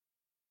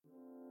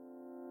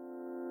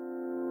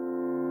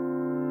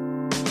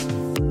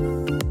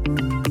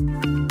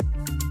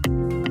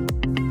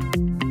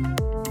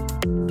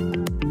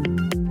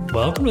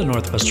Welcome to the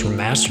Northwestern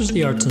Masters of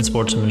the Arts in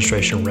Sports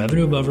Administration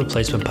Revenue Above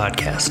Replacement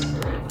podcast.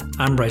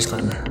 I'm Bryce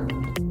Clinton.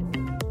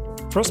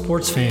 For us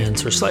sports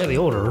fans who are slightly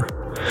older,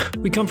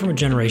 we come from a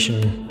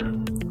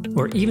generation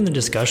where even the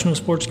discussion of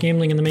sports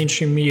gambling in the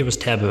mainstream media was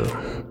taboo.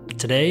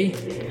 Today,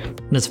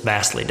 that's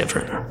vastly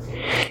different.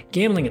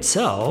 Gambling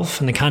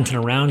itself and the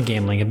content around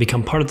gambling have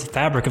become part of the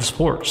fabric of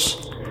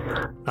sports.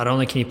 Not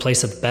only can you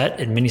place a bet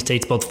in many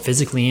states both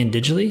physically and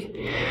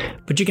digitally,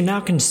 but you can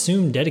now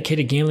consume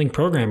dedicated gambling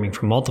programming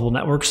from multiple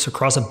networks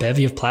across a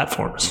bevy of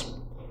platforms.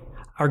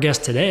 Our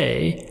guest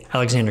today,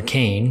 Alexander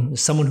Kane,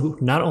 is someone who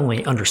not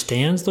only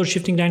understands those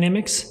shifting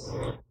dynamics,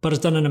 but has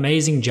done an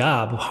amazing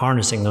job of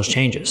harnessing those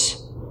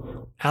changes.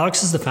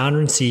 Alex is the founder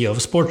and CEO of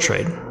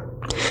Sporttrade.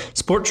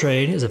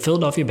 Sporttrade is a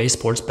Philadelphia-based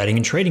sports betting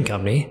and trading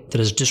company that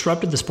has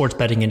disrupted the sports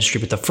betting industry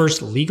with the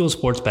first legal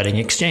sports betting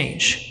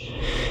exchange.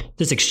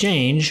 This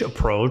exchange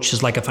approach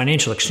is like a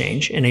financial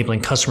exchange,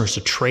 enabling customers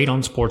to trade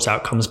on sports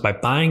outcomes by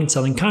buying and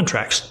selling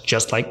contracts,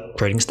 just like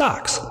trading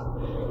stocks.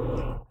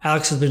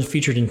 Alex has been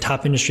featured in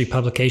top industry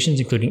publications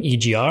including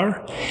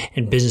EGR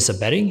and Business of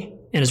Betting,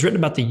 and has written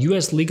about the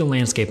U.S. legal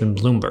landscape in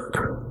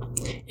Bloomberg.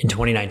 In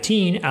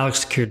 2019, Alex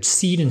secured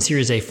seed and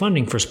Series A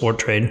funding for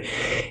Sporttrade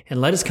and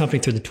led his company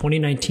through the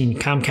 2019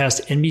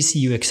 Comcast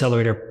NBCU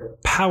Accelerator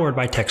Powered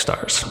by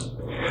Techstars.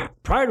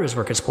 Prior to his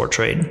work at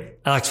Sporttrade,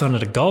 Alex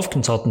founded a golf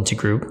consultancy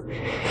group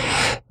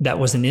that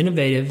was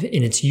innovative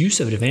in its use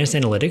of advanced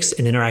analytics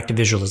and interactive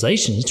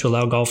visualizations to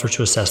allow golfers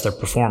to assess their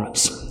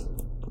performance.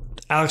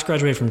 Alex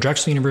graduated from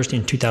Drexel University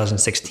in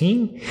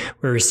 2016,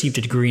 where he received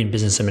a degree in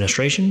business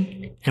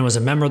administration and was a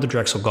member of the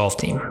Drexel golf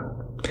team.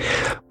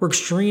 We're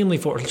extremely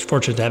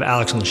fortunate to have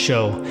Alex on the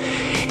show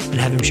and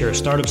have him share his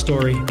startup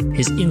story,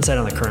 his insight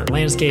on the current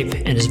landscape,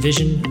 and his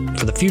vision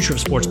for the future of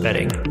sports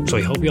betting. So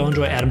we hope you all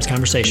enjoy Adam's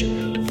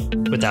conversation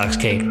with Alex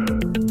Kane.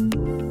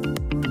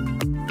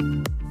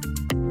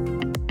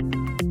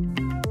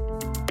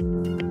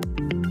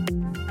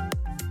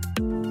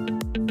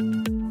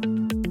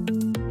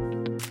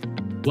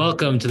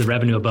 Welcome to the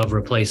Revenue Above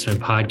Replacement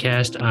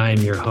podcast. I'm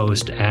your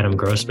host, Adam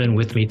Grossman.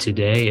 With me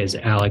today is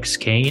Alex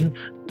Kane.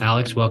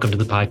 Alex, welcome to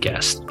the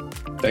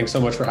podcast. Thanks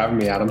so much for having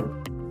me, Adam.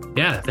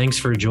 Yeah, thanks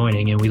for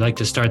joining. And we like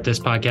to start this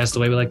podcast the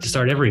way we like to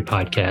start every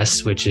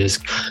podcast, which is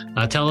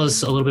tell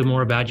us a little bit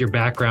more about your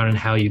background and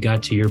how you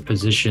got to your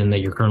position that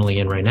you're currently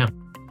in right now.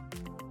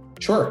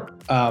 Sure.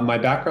 My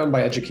background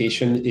by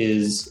education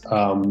is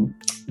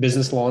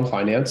business law and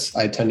finance.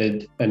 I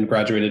attended and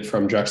graduated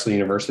from Drexel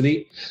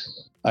University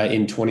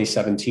in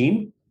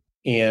 2017.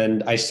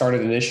 And I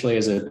started initially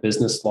as a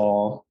business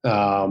law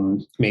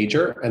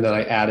major, and then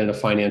I added a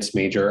finance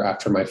major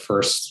after my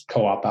first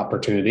co-op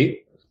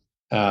opportunity.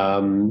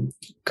 Drexel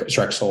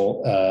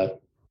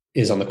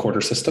is on the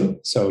quarter system.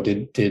 So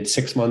did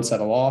 6 months at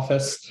a law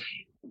office,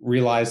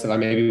 realized that I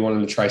maybe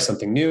wanted to try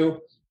something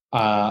new.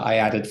 I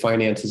added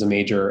finance as a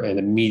major, and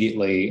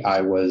immediately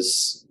I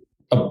was,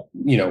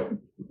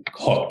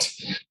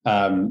 hooked,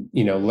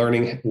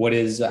 learning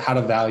how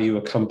to value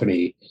a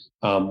company,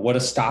 what a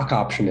stock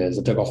option is.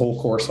 I took a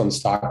whole course on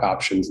stock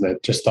options, and I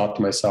just thought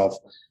to myself,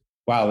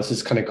 wow, this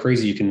is kind of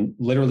crazy. You can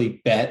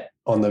literally bet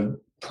on the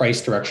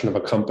price direction of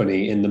a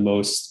company in the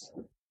most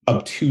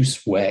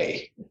obtuse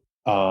way.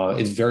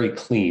 It's very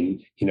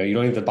clean. You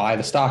don't have to buy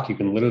the stock. You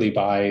can literally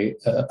buy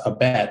a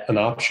bet, an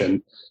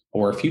option,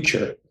 or a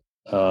future.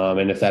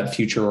 And if that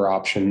future or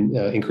option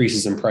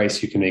increases in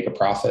price, you can make a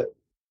profit.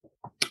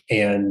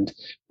 And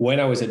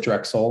when I was at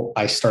Drexel,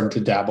 I started to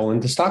dabble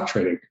into stock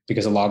trading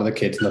because a lot of the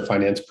kids in the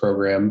finance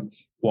program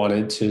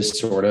wanted to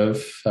sort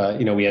of,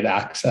 we had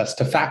access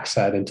to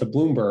FactSet and to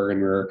Bloomberg,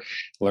 and we were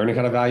learning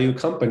how to value a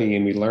company.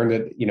 And we learned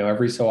that,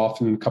 every so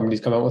often companies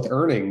come out with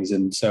earnings.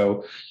 And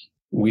so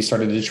we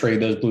started to trade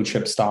those blue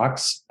chip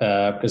stocks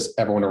because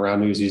everyone around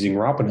me was using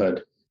Robinhood.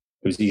 It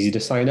was easy to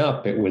sign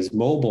up. It was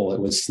mobile. It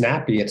was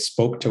snappy. It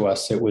spoke to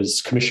us. It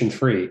was commission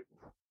free.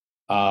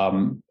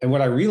 And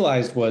what I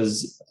realized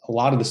was a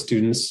lot of the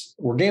students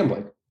were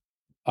gambling.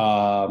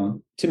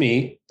 To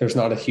me, there's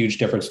not a huge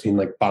difference between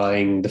like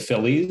buying the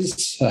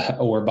Phillies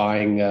or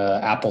buying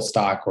Apple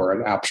stock or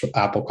an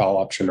Apple call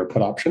option or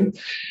put option.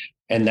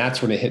 And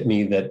that's when it hit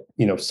me that,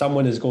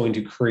 someone is going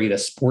to create a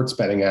sports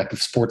betting act.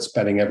 If sports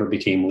betting ever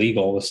became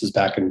legal, this is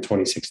back in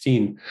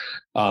 2016,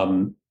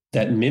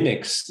 that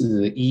mimics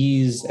the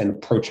ease and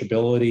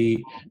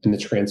approachability and the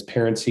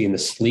transparency and the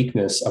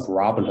sleekness of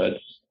Robinhood.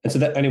 And so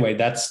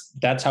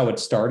that's how it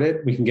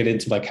started. We can get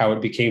into like how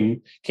it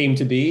came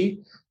to be,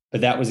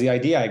 but that was the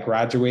idea. I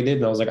graduated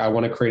and I was like, I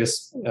want to create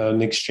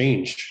an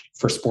exchange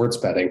for sports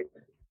betting.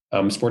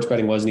 Sports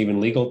betting wasn't even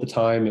legal at the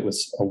time. It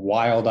was a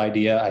wild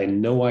idea. I had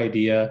no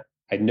idea.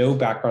 I had no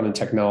background in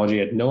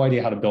technology. I had no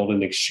idea how to build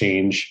an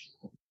exchange.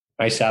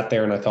 I sat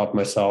there and I thought to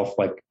myself,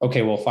 like,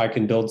 okay, well, if I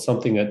can build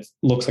something that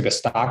looks like a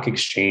stock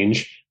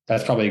exchange,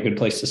 that's probably a good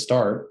place to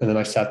start. And then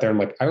I sat there and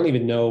I'm like, I don't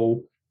even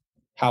know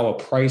how a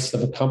price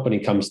of a company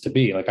comes to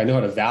be. Like I know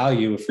how to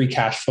value a free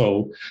cash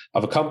flow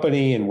of a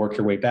company and work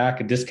your way back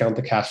and discount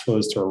the cash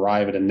flows to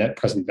arrive at a net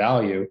present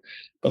value.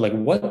 But like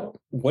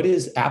what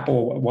is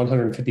Apple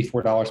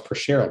 $154 per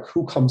share? Like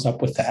who comes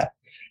up with that?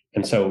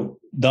 And so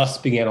thus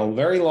began a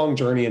very long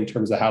journey in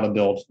terms of how to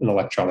build an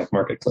electronic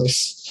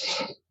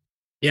marketplace.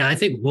 Yeah, I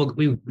think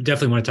we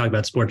definitely want to talk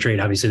about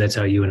Sporttrade. Obviously, that's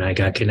how you and I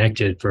got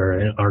connected for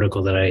an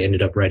article that I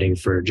ended up writing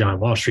for John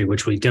Wall Street,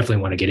 which we definitely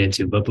want to get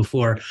into. But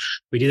before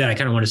we do that, I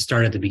kind of want to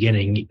start at the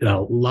beginning. A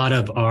lot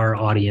of our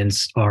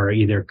audience are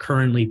either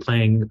currently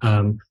playing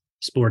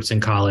sports in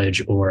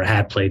college or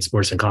have played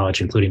sports in college,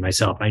 including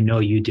myself. I know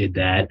you did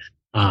that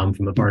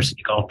from a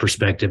varsity golf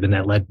perspective, and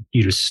that led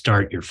you to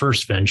start your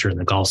first venture in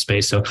the golf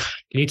space. So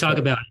can you talk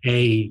about,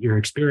 your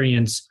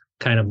experience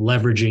kind of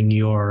leveraging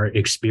your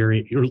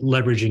experience,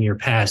 leveraging your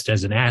past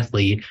as an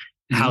athlete,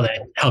 how that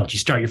helped you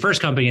start your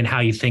first company and how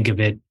you think of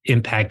it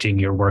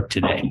impacting your work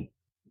today?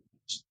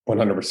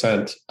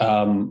 100%.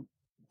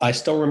 I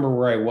still remember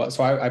where I was.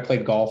 So I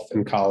played golf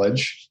in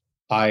college.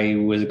 I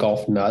was a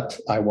golf nut.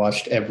 I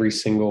watched every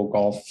single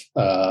golf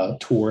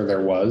tour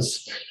there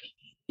was.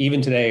 Even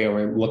today, I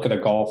look at a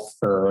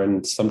golfer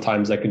and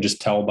sometimes I can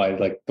just tell by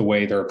like the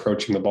way they're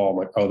approaching the ball. I'm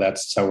like, oh,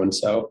 that's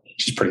so-and-so,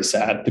 which is pretty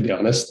sad, to be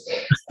honest.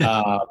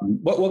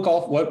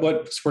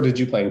 What sport did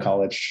you play in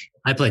college?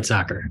 I played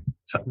soccer.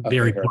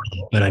 Very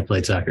poorly, but I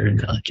played soccer in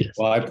college. Yes.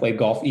 Well, I played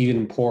golf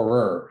even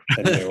poorer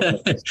than you,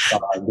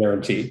 I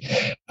guarantee.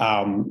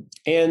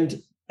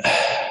 And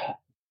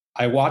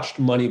I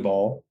watched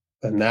Moneyball,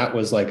 and that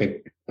was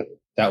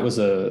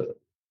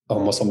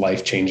almost a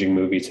life-changing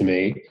movie to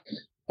me.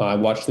 I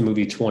watched the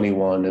movie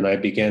 21 and I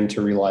began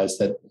to realize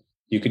that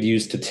you could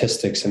use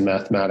statistics and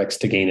mathematics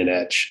to gain an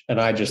edge. And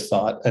I just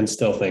thought and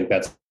still think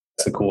that's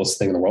the coolest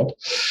thing in the world.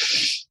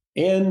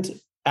 And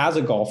as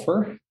a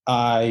golfer,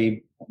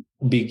 I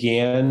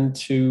began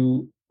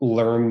to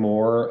learn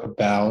more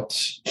about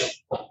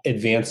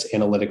advanced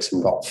analytics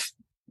in golf.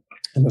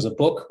 And there's a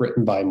book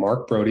written by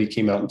Mark Brody,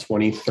 came out in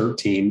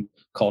 2013,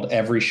 called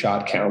Every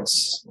Shot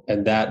Counts.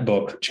 And that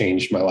book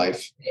changed my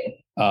life.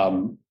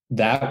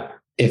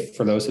 If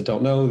for those that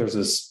don't know, there's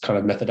this kind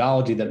of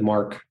methodology that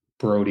Mark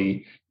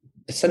Brody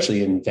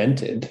essentially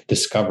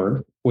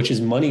discovered, which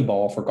is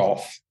Moneyball for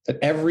golf. That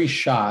every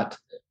shot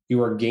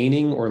you are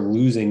gaining or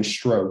losing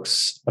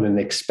strokes on an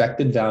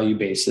expected value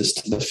basis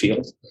to the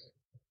field.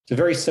 It's a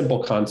very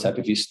simple concept.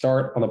 If you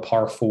start on a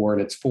par 4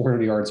 and it's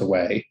 400 yards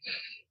away,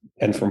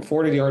 and from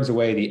 400 yards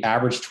away, the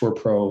average tour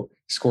pro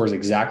scores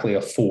exactly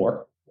a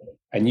 4,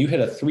 and you hit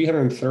a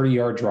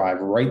 330-yard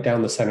drive right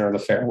down the center of the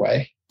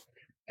fairway,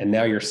 and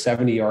now you're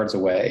 70 yards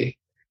away.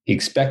 The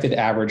expected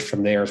average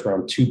from there is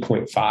around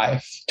 2.5,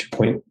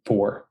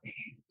 2.4.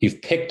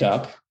 You've picked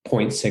up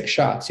 0.6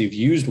 shots. You've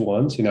used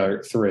one, so now you're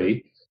at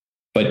 3,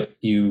 but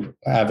you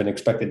have an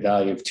expected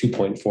value of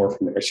 2.4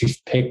 from there. So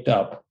you've picked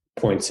up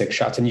 0.6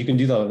 shots. And you can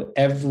do that on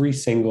every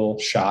single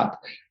shot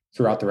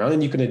throughout the round,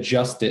 and you can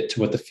adjust it to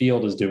what the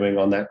field is doing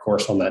on that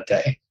course on that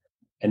day.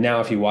 And now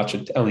if you watch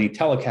it on the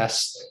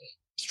telecast,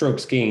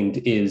 strokes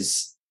gained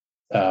is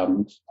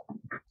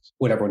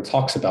what everyone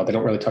talks about. They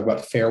don't really talk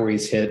about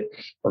fairways hit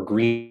or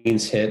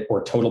greens hit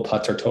or total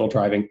putts or total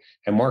driving.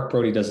 And Mark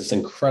Brody does this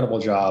incredible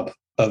job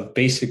of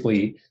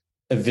basically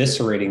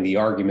eviscerating the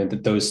argument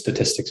that those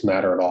statistics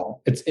matter at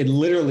all. It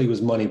literally was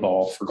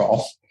Moneyball for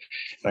golf.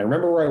 And I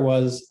remember where I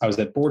was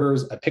at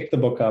Borders. I picked the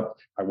book up.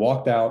 I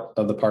walked out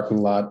of the parking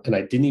lot and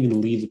I didn't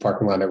even leave the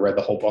parking lot. I read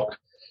the whole book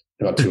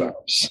in about 2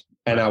 hours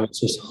and I was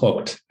just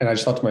hooked. And I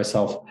just thought to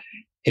myself,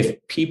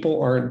 if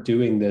people aren't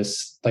doing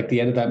this, like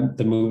the end of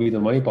the movie, The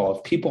Moneyball,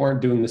 if people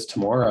aren't doing this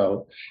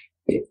tomorrow,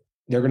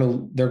 they're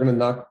gonna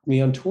knock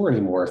me on tour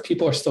anymore. If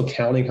people are still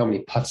counting how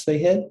many putts they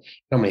hit,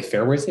 how many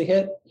fairways they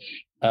hit,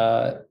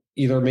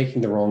 either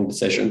making the wrong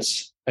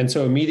decisions. And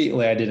so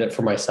immediately I did it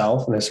for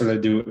myself, and I started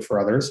to do it for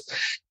others.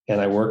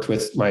 And I worked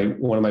with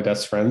one of my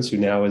best friends, who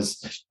now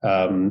is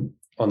on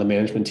the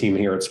management team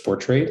here at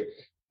Sporttrade,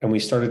 and we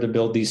started to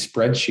build these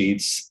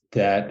spreadsheets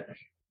that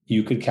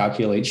you could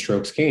calculate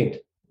strokes gained.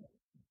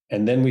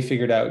 And then we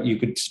figured out you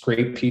could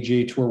scrape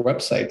PGA Tour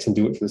websites and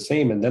do it for the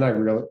same. And then I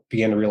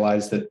began to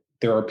realize that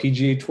there are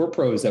PGA Tour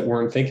pros that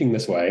weren't thinking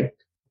this way.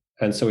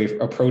 And so we've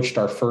approached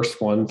our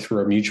first one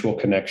through a mutual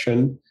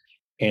connection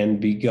and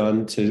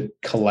begun to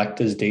collect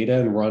his data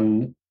and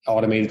run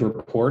automated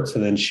reports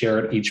and then share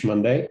it each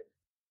Monday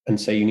and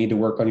say, you need to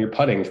work on your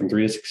putting from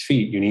 3 to 6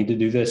 feet. You need to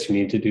do this, you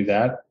need to do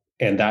that.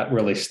 And that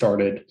really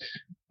started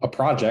a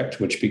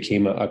project, which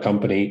became a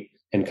company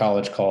in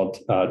college called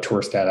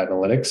Tourstat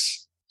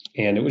Analytics.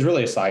 And it was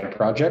really a side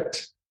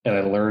project. And I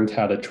learned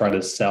how to try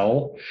to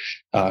sell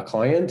a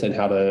client and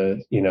how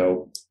to,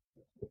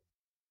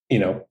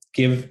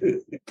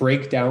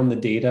 break down the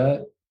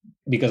data,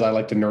 because I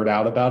like to nerd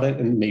out about it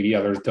and maybe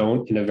others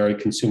don't, in a very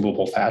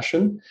consumable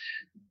fashion.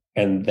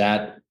 And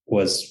that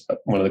was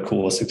one of the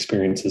coolest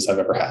experiences I've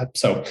ever had.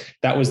 So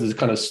that was the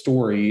kind of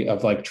story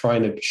of like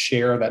trying to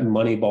share that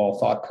Moneyball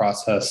thought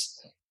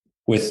process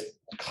with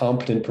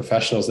competent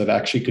professionals that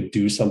actually could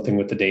do something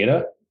with the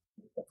data.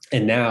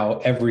 And now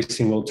every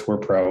single tour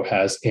pro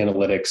has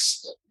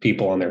analytics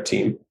people on their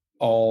team,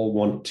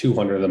 all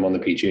 200 of them on the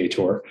PGA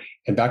Tour.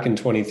 And back in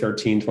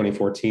 2013,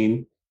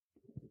 2014,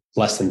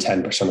 less than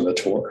 10% of the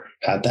tour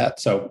had that.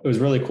 So it was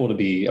really cool to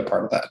be a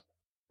part of that.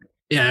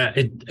 Yeah,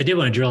 I did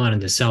want to drill on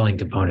the selling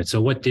component.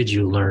 So what did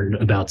you learn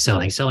about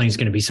selling? Selling is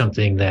going to be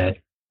something that,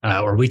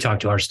 or we talk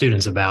to our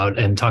students about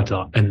and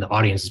and the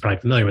audience is probably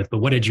familiar with, but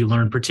what did you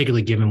learn,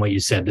 particularly given what you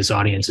said, this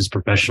audience is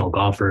professional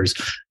golfers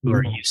who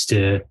are used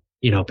to,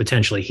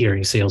 potentially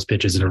hearing sales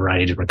pitches in a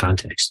variety of different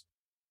contexts?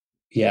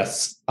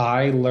 Yes,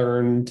 I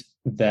learned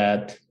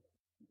that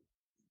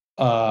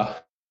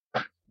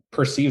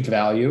perceived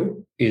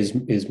value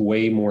is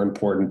way more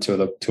important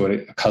to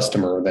a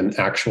customer than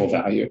actual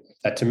value.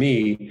 That to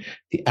me,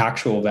 the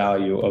actual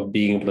value of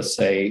being able to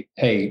say,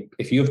 hey,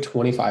 if you have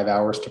 25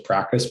 hours to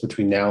practice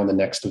between now and the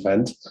next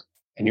event,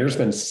 and you're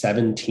going to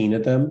spend 17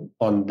 of them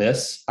on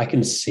this, I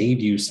can save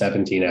you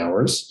 17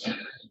 hours,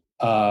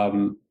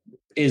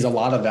 is a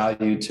lot of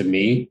value to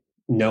me,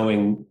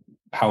 knowing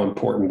how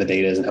important the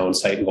data is and how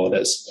insightful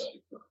it is.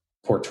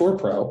 For a tour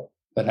pro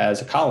that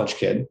has a college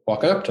kid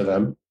walking up to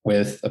them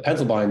with a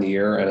pencil behind the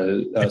ear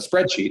and a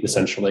spreadsheet,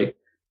 essentially,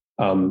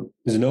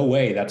 there's no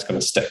way that's going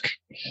to stick.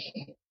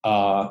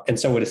 And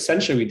so what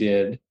essentially we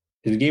did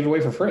is we gave it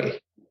away for free,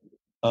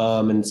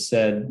 and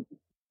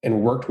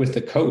worked with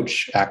the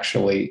coach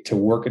actually to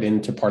work it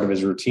into part of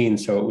his routine.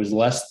 So it was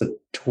less the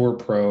tour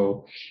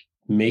pro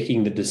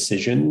making the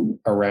decision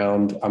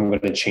around, I'm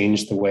going to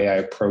change the way I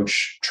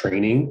approach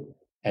training,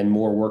 and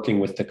more working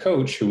with the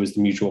coach, who was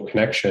the mutual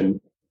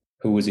connection,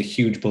 who was a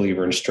huge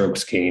believer in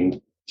strokes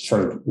gained,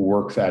 sort of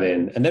work that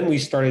in. And then we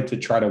started to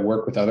try to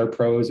work with other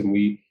pros, and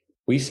we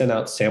sent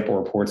out sample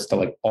reports to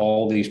like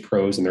all these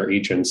pros and their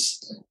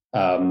agents.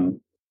 And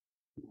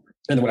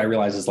then what I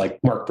realized is like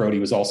Mark Brody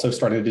was also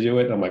starting to do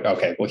it. And I'm like,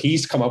 okay, well,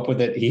 he's come up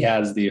with it. He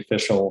has the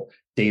official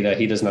data.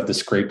 He doesn't have to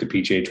scrape the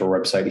PGA Tour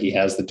website. He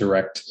has the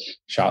direct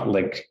shot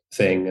link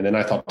thing. And then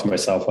I thought to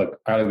myself, like,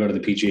 I ought to go to the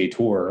PGA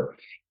Tour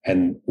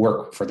and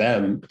work for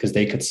them, because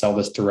they could sell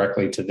this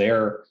directly to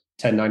their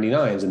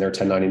 1099s, and their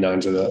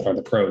 1099s are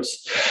the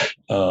pros,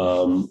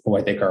 who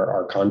I think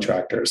are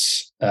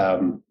contractors.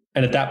 And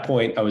at that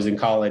point, I was in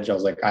college. I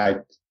was like, I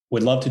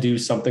would love to do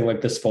something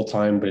like this full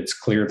time, but it's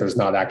clear there's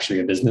not actually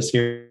a business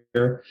here.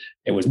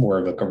 It was more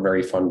of like a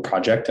very fun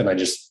project. And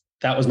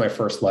that was my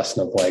first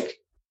lesson of like,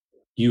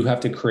 you have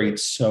to create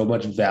so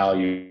much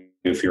value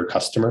for your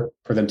customer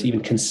for them to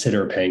even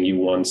consider paying you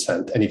 1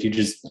 cent. And if you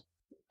just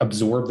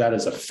absorb that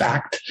as a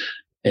fact,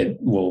 it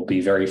will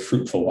be very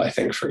fruitful, I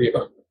think, for you.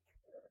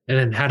 And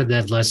then how did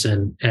that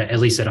lesson, at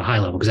least at a high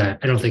level, because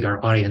I don't think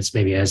our audience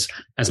maybe has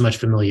as much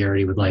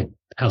familiarity with like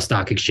how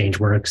stock exchange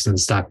works and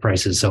stock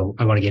prices. So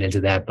I want to get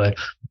into that. But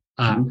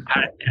at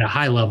a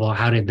high level,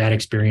 how did that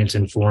experience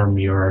inform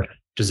your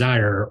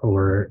desire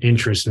or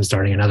interest in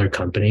starting another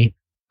company?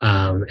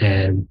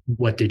 And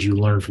what did you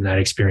learn from that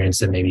experience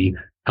that maybe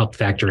helped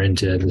factor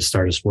into the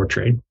start of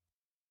Sporttrade?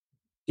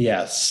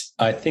 Yes,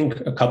 I think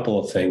a couple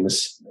of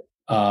things.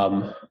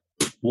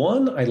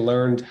 One, I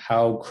learned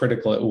how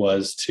critical it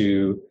was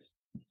to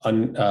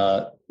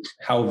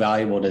how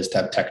valuable it is to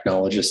have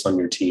technologists on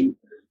your team.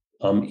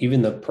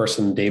 Even the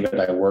person, David,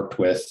 I worked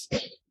with,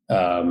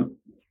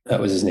 that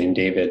was his name,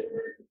 David,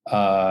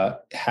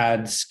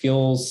 had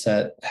skills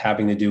that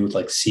having to do with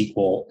like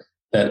SQL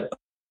that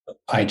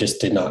I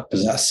just did not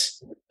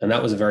possess. And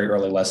that was a very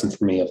early lesson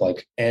for me of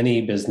like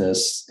any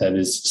business that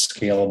is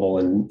scalable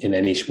in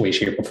any way,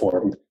 shape, or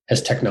form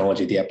has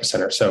technology at the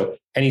epicenter. So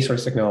any sort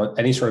of technology,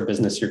 any sort of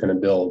business you're going to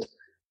build,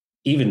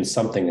 even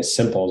something as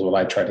simple as what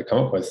I tried to come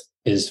up with,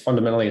 is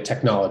fundamentally a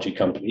technology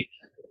company.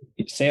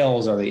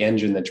 Sales are the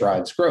engine that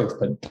drives growth,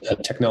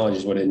 but technology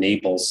is what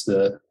enables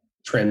the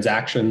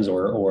transactions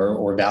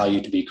or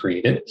value to be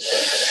created.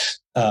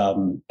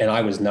 And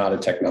I was not a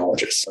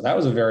technologist. So that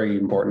was a very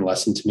important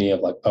lesson to me of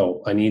like,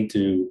 oh, I need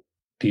to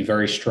be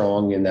very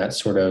strong in that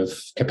sort of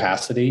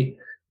capacity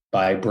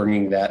by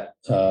bringing that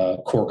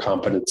core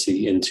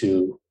competency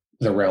into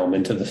the realm,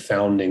 into the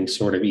founding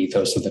sort of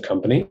ethos of the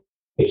company.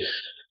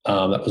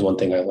 That was one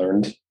thing I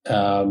learned.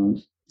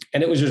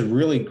 And it was just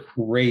really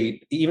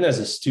great, even as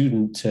a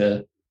student,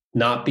 to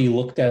not be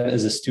looked at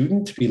as a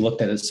student, to be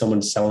looked at as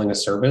someone selling a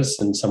service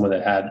and someone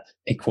that had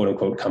a quote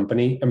unquote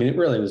company. I mean, it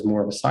really was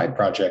more of a side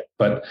project,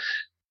 but,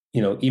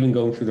 even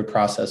going through the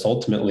process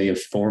ultimately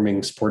of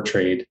forming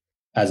Sporttrade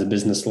as a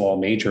business law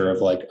major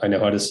of like, I know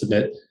how to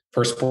submit.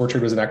 First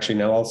Sporttrade was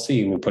actually an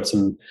LLC, and we put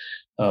some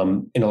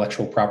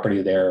intellectual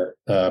property there,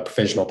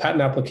 provisional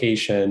patent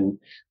application,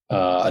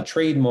 a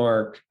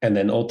trademark, and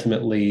then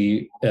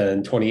ultimately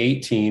in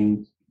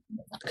 2018,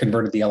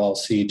 converted the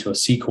LLC to a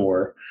C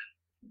Corp.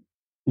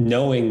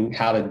 Knowing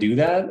how to do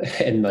that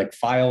and like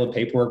file the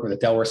paperwork with the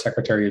Delaware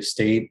Secretary of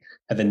State,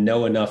 and then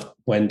know enough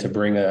when to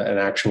bring an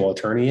actual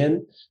attorney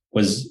in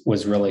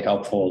was really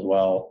helpful as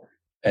well.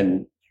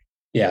 And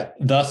yeah,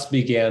 thus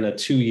began a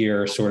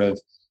 2-year sort of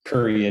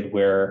period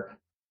where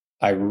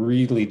I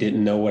really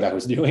didn't know what I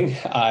was doing.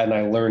 And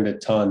I learned a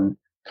ton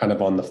kind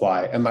of on the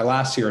fly. And my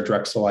last year at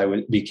Drexel,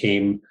 I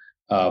became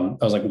I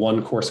was like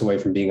one course away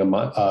from being a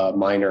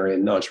minor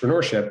in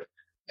entrepreneurship.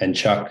 And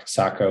Chuck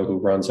Sacco, who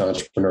runs the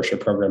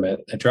entrepreneurship program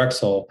at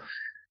Drexel,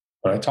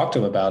 when I talked to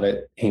him about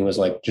it, he was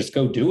like, just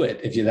go do it.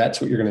 If that's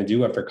what you're going to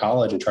do after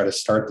college and try to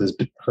start this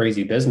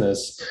crazy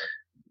business,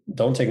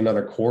 don't take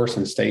another course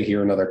and stay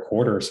here another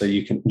quarter so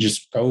you can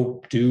just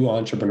go do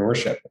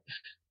entrepreneurship.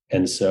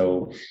 And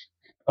so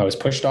I was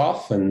pushed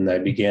off and I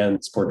began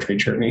Sporttrade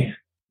journey.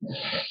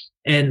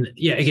 And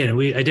yeah, again,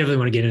 I definitely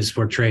want to get into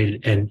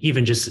Sporttrade and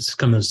even just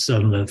some of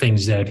the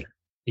things that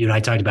you and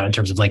I talked about in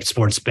terms of like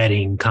sports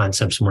betting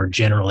concepts more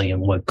generally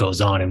and what goes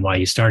on and why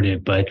you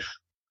started. But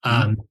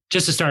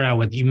just to start out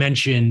with, you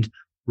mentioned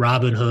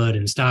Robinhood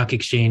and stock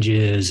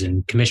exchanges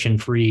and commission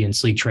free and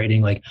sleek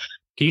trading. Like,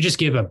 can you just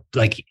give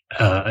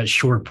a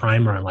short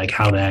primer on like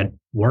how that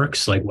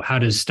works? Like, how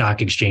does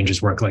stock exchanges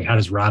work? Like, how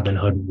does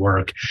Robinhood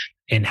work?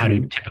 And how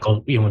do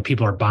typical, when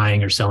people are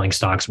buying or selling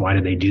stocks, why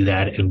do they do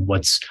that? And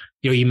what's,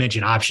 you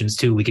mentioned options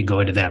too. We could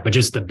go into that, but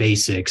just the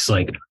basics,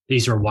 like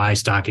these are why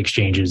stock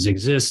exchanges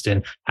exist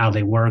and how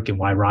they work and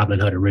why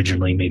Robinhood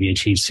originally maybe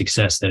achieved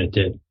success that it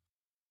did.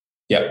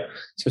 Yeah.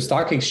 So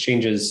stock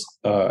exchanges,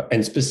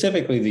 and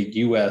specifically the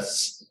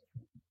US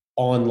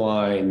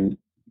online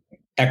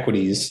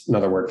equities,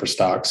 another word for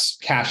stocks,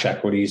 cash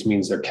equities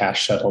means they're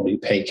cash settled, you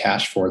pay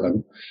cash for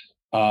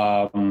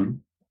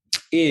them,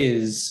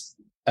 is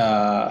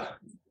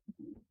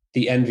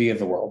the envy of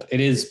the world.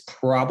 It is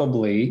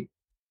probably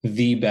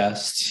the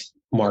best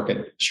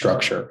market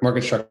structure.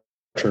 Market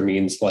structure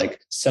means like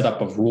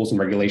setup of rules and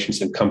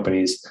regulations in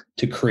companies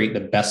to create the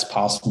best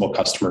possible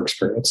customer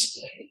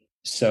experience.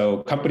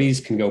 So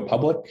companies can go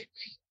public.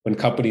 When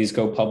companies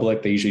go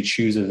public, they usually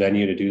choose a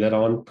venue to do that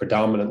on,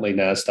 predominantly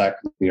NASDAQ,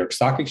 New York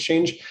Stock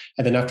Exchange.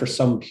 And then after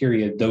some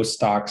period, those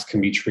stocks can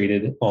be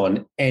traded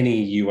on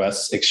any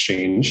US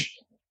exchange.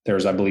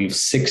 There's, I believe,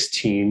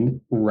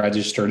 16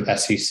 registered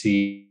SEC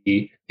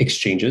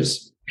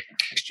exchanges.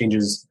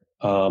 Exchanges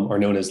are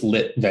known as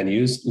lit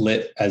venues,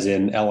 lit as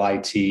in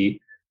LIT,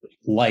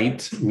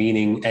 light,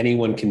 meaning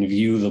anyone can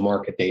view the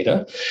market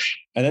data.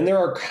 And then there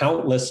are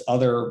countless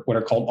other what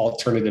are called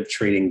alternative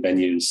trading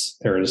venues.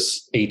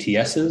 There's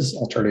ATSs,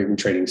 alternative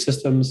trading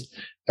systems.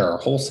 There are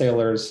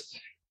wholesalers.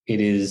 It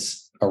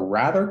is a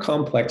rather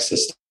complex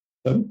system,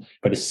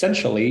 but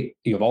essentially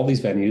you have all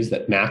these venues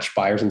that match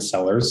buyers and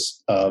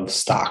sellers of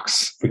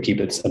stocks. We keep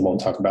it simple and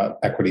talk about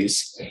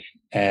equities.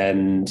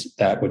 And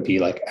that would be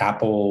like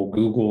Apple,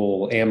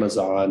 Google,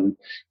 Amazon,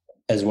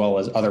 as well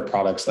as other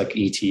products like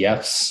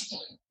ETFs,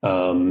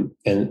 and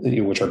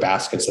which are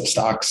baskets of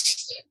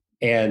stocks.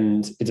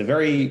 And it's a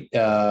very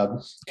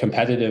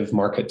competitive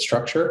market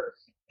structure.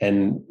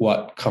 And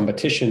what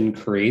competition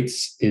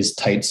creates is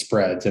tight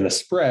spreads. And a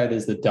spread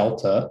is the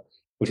delta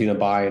between a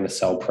buy and a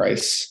sell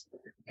price.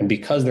 And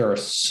because there are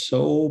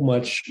so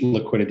much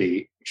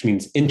liquidity, which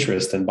means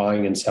interest in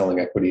buying and selling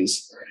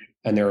equities,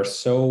 and there are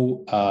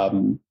so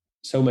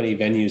many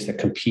venues that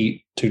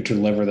compete to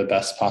deliver the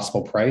best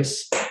possible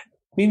price,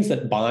 means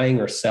that buying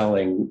or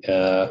selling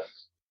a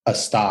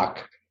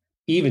stock,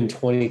 even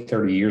 20,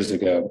 30 years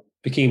ago,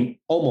 became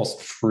almost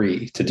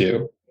free to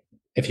do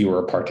if you were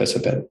a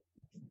participant.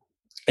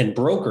 And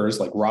brokers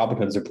like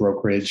Robinhood's a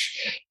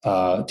brokerage,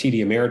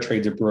 TD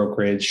Ameritrade's a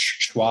brokerage,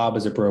 Schwab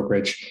is a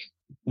brokerage.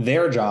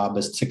 Their job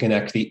is to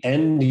connect the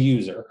end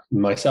user,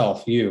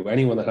 myself, you,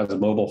 anyone that has a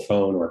mobile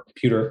phone or a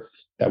computer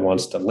that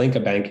wants to link a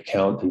bank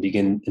account and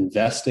begin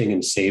investing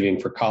and saving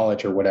for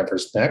college or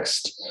whatever's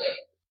next,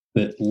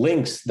 that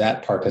links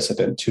that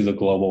participant to the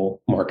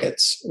global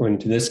markets, or in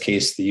this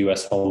case, the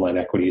US online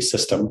equity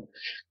system.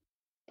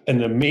 And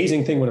the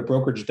amazing thing what a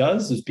brokerage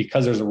does is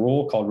because there's a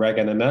rule called Reg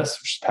NMS,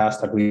 which was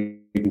passed, I believe,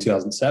 in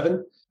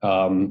 2007.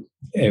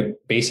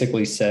 It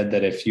basically said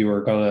that if you're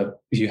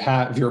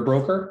a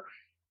broker,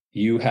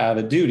 you have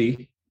a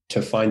duty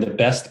to find the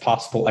best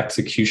possible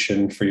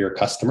execution for your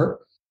customer.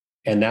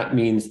 And that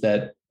means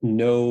that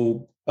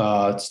no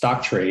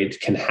stock trade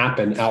can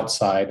happen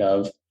outside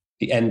of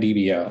the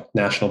NBBO,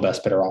 National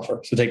Best Bidder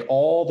Offer. So take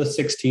all the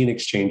 16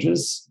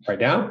 exchanges right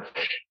now,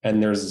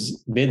 and there's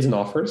bids and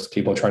offers.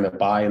 People are trying to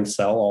buy and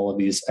sell all of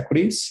these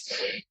equities.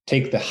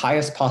 Take the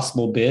highest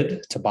possible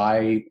bid to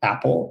buy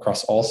Apple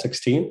across all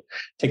 16.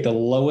 Take the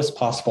lowest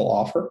possible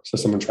offer. So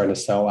someone trying to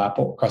sell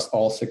Apple across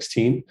all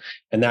 16.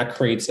 And that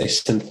creates a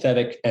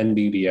synthetic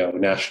NBBO,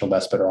 National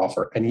Best Bidder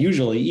Offer. And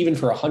usually, even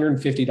for a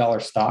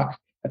 $150 stock,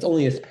 that's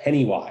only a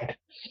penny wide,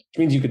 which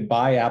means you could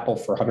buy Apple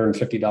for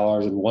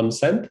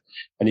 $150.01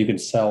 and you can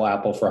sell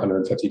Apple for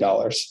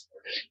 $150.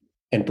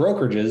 And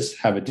brokerages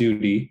have a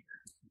duty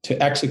to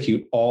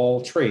execute all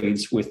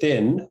trades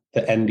within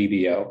the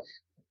NBBO.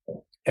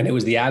 And it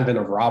was the advent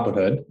of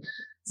Robinhood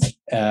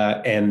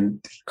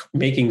and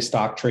making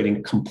stock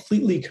trading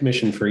completely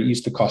commission free. It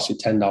used to cost you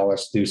 $10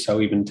 to do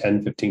so even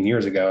 10, 15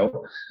 years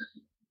ago.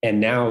 And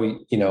now,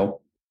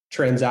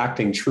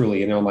 transacting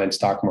truly in the online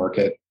stock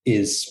market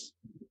is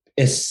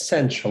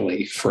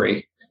essentially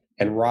free.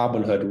 And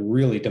Robinhood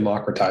really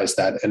democratized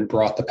that and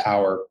brought the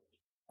power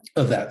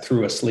of that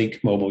through a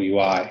sleek mobile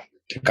UI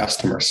to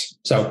customers.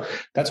 So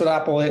that's what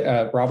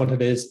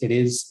Robinhood is. It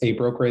is a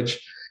brokerage.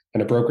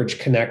 and a brokerage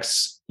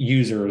connects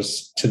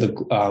users to the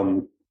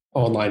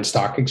online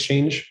stock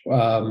exchange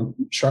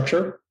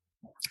structure.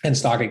 And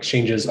stock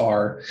exchanges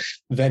are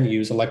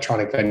venues,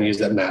 electronic venues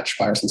that match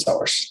buyers and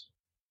sellers.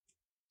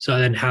 So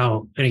then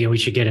and again, we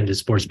should get into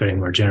sports betting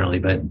more generally,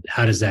 but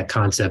how does that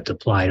concept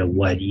apply to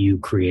what you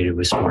created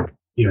with sport?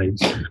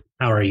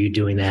 How are you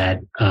doing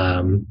that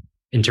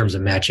in terms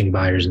of matching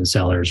buyers and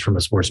sellers from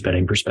a sports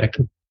betting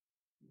perspective?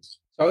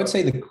 I would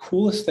say the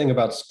coolest thing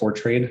about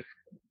Sporttrade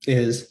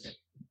is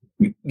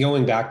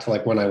going back to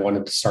like when I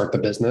wanted to start the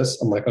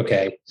business. I'm like,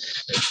 okay,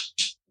 I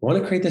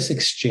want to create this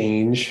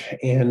exchange.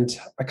 And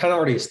I kind of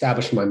already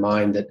established in my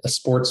mind that a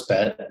sports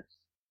bet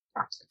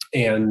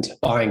and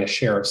buying a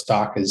share of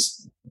stock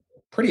is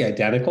pretty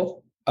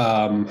identical.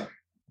 That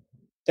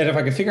if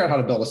I could figure out how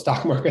to build a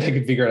stock market, I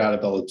could figure out how to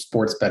build a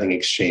sports betting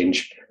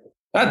exchange.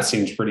 That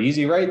seems pretty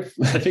easy, right?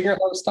 Figure out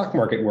how the stock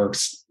market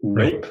works.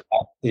 Nope.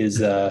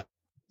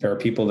 There are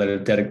people that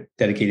have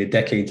dedicated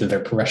decades of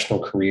their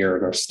professional career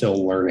and are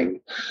still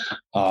learning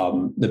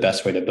the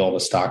best way to build a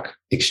stock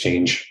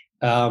exchange.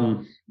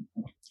 And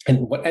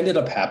what ended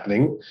up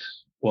happening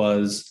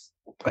was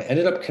I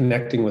ended up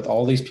connecting with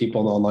all these people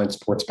in the online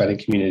sports betting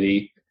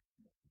community,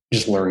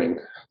 just learning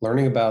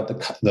about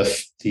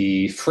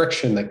the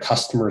friction that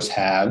customers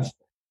have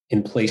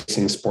in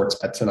placing sports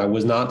bets. And I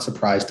was not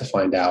surprised to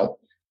find out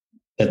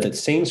that the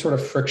same sort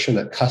of friction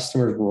that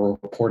customers were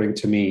reporting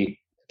to me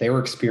they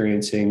were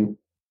experiencing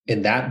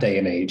in that day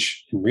and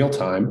age in real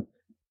time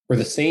were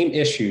the same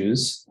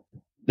issues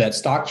that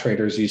stock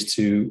traders used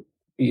to,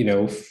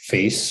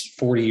 face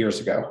 40 years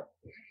ago.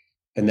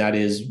 And that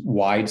is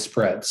wide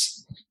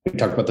spreads. We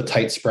talked about the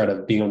tight spread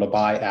of being able to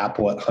buy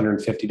Apple at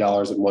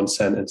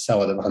 $150.01 and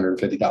sell it at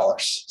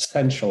 $150,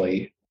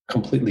 essentially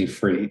completely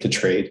free to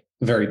trade,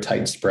 very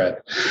tight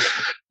spread.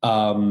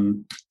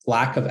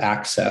 Lack of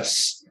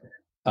access,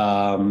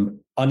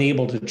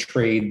 unable to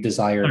trade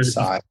desired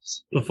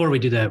size. Before we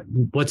do that,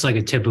 what's like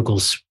a typical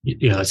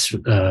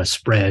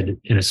spread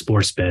in a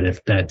sports bet?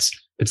 If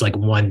it's like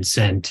 1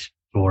 cent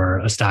for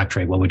a stock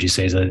trade, what would you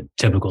say is a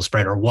typical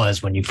spread, or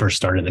was when you first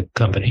started the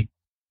company?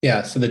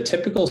 Yeah, so the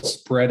typical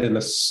spread in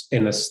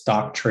a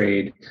stock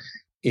trade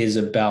is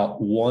about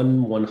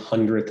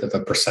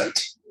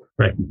 1/100%.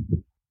 Right.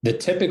 The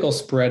typical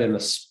spread in a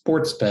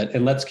sports bet,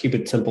 and let's keep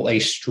it simple, a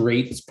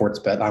straight sports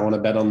bet, I want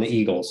to bet on the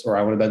Eagles or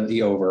I want to bet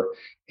the over,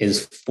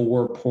 is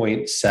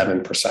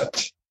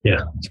 4.7%.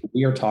 Yeah. So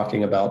we are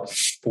talking about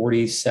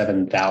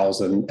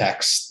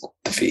 47,000x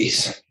the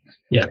fees.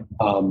 Yeah.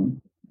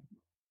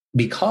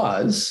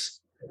 Because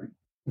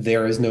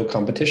there is no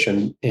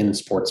competition in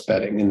sports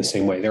betting in the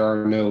same way. There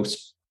were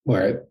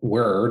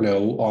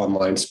no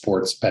online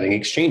sports betting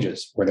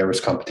exchanges where there was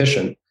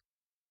competition.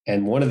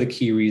 And one of the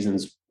key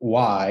reasons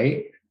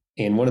why,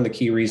 and one of the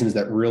key reasons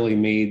that really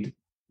made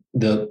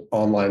the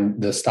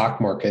stock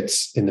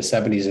markets in the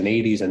 70s and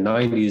 80s and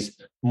 90s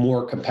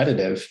more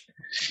competitive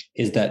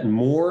is that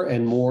more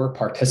and more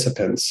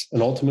participants,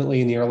 and ultimately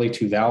in the early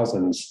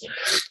 2000s,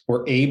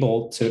 were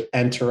able to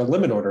enter a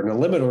limit order. And a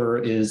limit order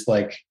is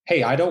like,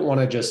 hey, I don't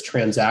want to just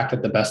transact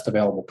at the best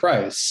available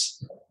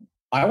price.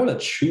 I want to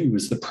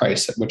choose the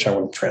price at which I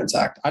want to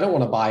transact. I don't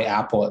want to buy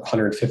Apple at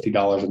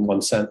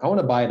 $150.01. I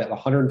want to buy it at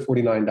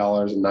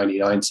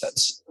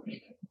 $149.99.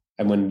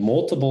 And when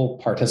multiple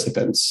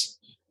participants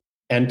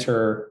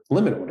enter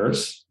limit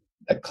orders,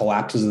 that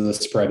collapses the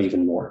spread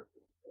even more.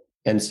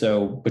 And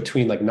so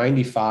between like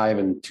 95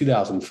 and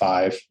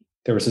 2005,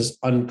 there was this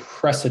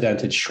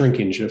unprecedented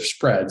shrinkage of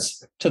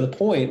spreads to the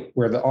point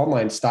where the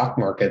online stock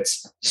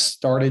markets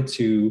started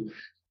to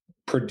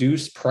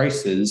produce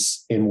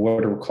prices in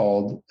what are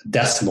called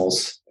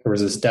decimals. There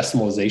was this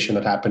decimalization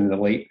that happened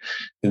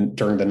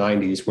during the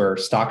 90s where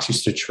stocks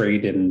used to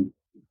trade in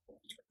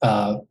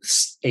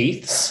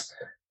eighths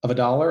of a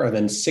dollar, and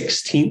then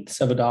 16ths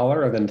of a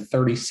dollar, and then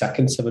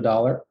 32nds of a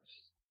dollar.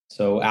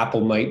 So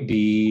Apple might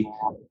be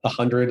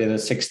 100 and a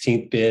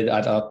 16th bid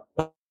at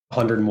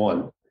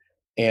 101.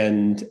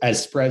 And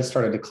as spreads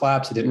started to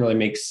collapse, it didn't really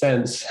make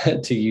sense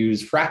to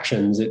use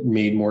fractions. It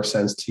made more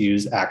sense to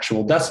use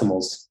actual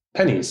decimals,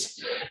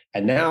 pennies.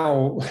 And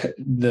now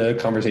the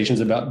conversation is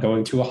about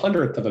going to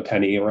 100th of a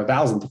penny or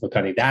 1,000th of a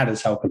penny. That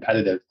is how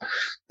competitive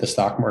the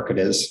stock market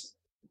is.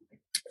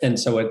 And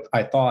so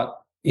I thought,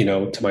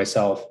 to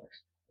myself,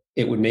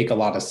 it would make a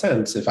lot of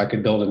sense if I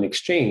could build an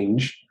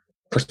exchange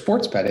for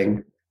sports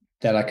betting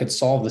that I could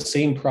solve the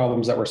same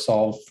problems that were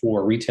solved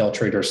for retail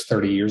traders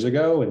 30 years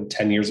ago and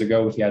 10 years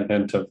ago with the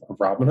advent of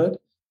Robinhood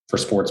for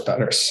sports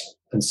bettors.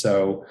 And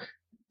so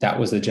that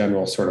was the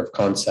general sort of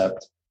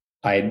concept.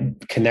 I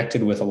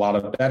connected with a lot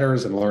of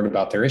bettors and learned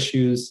about their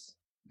issues.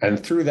 And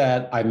through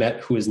that, I met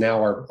who is now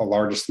our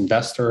largest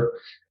investor.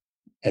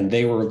 And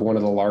they were one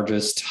of the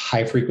largest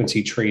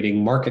high-frequency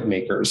trading market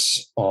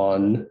makers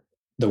on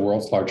the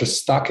world's largest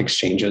stock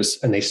exchanges.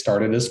 And they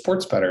started as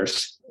sports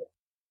bettors.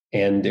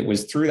 And it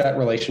was through that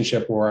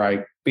relationship where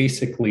I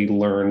basically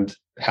learned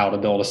how to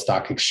build a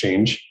stock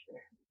exchange.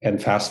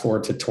 And fast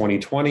forward to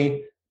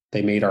 2020,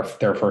 they made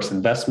their first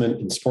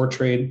investment in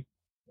Sporttrade.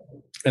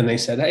 And they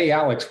said, hey,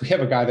 Alex, we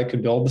have a guy that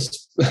could build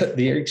this,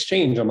 the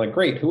exchange. I'm like,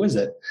 great, who is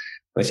it?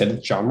 They said,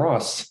 it's John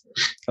Ross.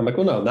 I'm like,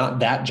 well, no, not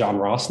that John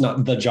Ross,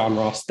 not the John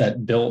Ross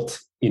that built,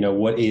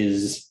 what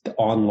is the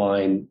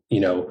online,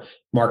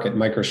 market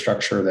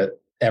microstructure that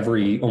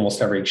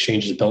almost every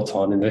exchange is built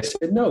on. And they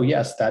said, no,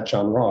 yes, that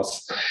John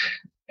Ross.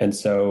 And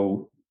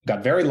so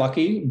got very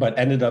lucky, but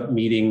ended up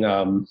meeting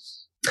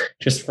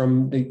just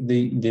from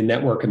the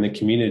network and the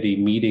community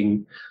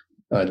meeting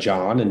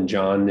John. And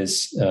John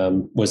was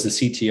the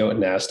CTO at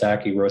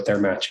NASDAQ. He wrote their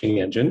matching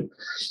engine,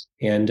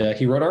 and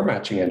he wrote our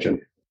matching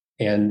engine.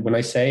 And when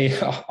I say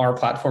our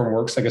platform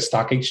works like a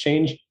stock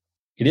exchange,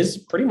 it is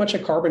pretty much a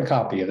carbon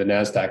copy of the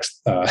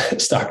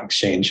NASDAQ stock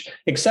exchange,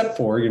 except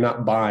for you're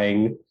not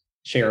buying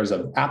shares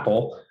of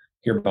Apple,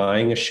 you're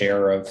buying a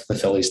share of the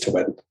Phillies to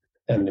win.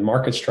 And the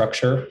market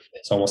structure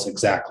is almost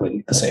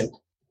exactly the same.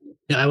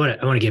 Yeah, I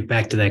want to get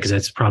back to that because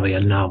that's probably a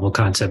novel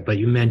concept. But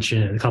you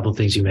mentioned a couple of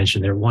things you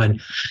mentioned there. One,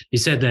 you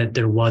said that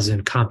there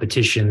wasn't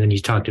competition. Then you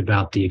talked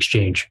about the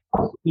exchange.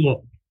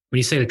 Well, when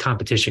you say the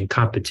competition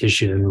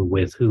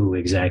with who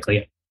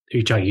exactly?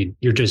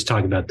 You're just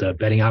talking about the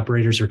betting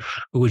operators, or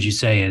who would you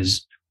say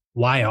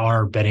why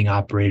are betting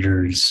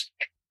operators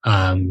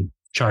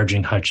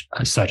charging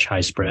such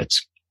high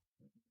spreads?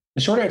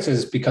 The short answer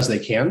is because they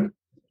can.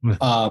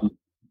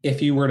 If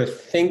the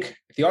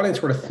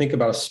audience were to think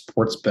about a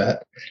sports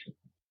bet,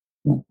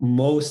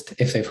 most,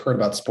 if they've heard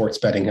about sports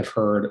betting, have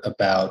heard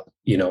about,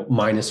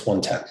 minus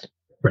 110.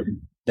 Right.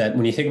 That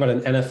when you think about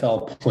an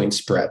NFL point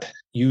spread,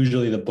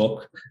 usually the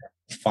book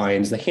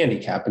finds the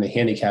handicap, and the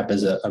handicap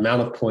is an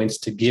amount of points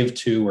to give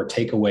to or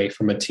take away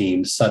from a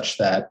team such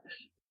that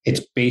it's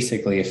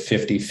basically a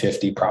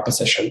 50-50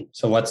 proposition.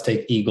 So let's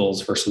take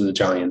Eagles versus the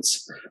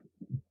Giants.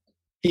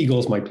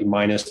 Eagles might be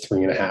minus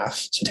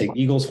 3.5. So take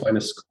Eagles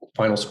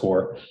final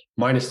score,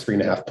 minus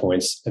 3.5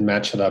 points, and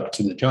match it up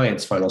to the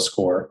Giants final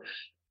score.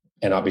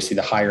 And obviously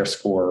the higher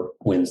score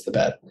wins the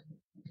bet.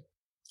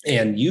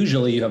 And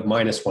usually you have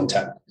minus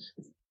 110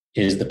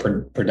 is the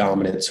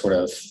predominant sort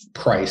of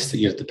price that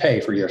you have to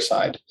pay for your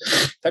side.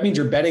 That means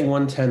you're betting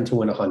 110 to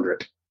win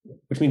 100,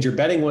 which means you're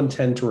betting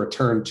 110 to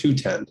return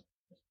 210.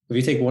 If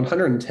you take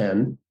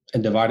 110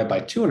 and divide it by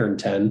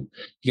 210,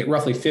 you get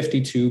roughly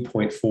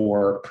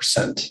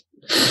 52.4%.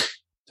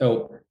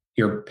 So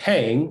you're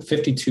paying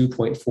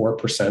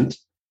 52.4%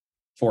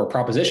 for a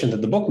proposition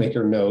that the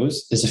bookmaker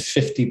knows is a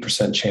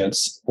 50%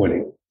 chance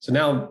winning. So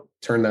now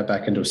turn that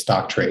back into a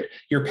stock trade.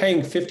 You're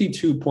paying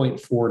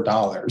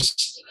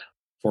 $52.4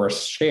 for a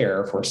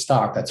share for a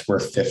stock that's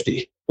worth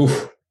 50.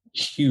 Oof,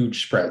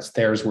 huge spreads.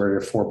 There's where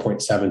your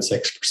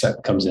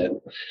 4.76% comes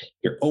in.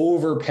 You're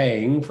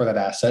overpaying for that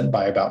asset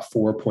by about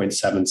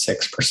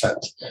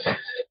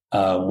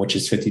 4.76%, which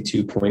is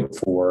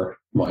 52.4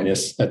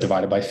 minus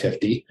divided by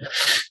 50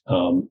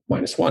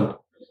 minus 1.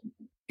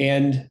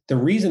 And the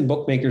reason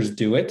bookmakers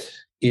do it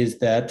is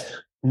that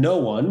no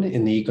one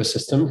in the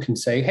ecosystem can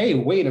say, hey,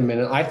 wait a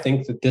minute, I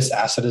think that this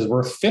asset is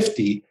worth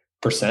 50%,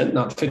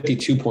 not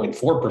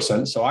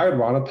 52.4%. So I would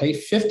want to pay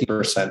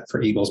 50%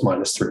 for Eagles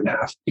minus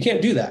 3.5. You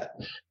can't do that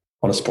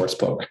on a sports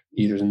book.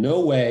 There's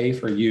no way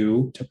for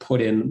you to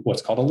put in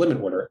what's called a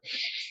limit order.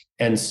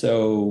 And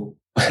so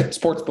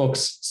sports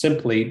books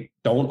simply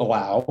don't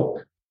allow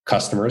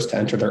customers to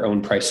enter their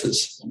own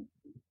prices.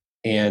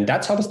 And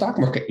that's how the stock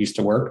market used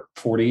to work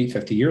 40,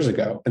 50 years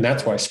ago. And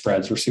that's why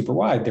spreads were super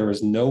wide. There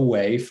was no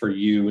way for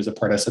you as a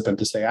participant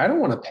to say, I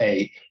don't want to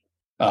pay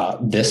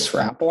this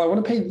for Apple. I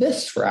want to pay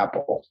this for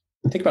Apple.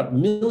 And think about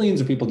millions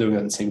of people doing it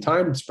at the same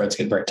time. Spreads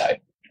get very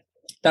tight.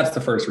 That's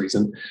the first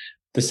reason.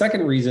 The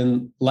second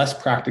reason, less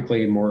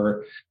practically and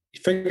more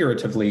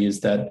figuratively, is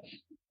that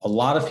a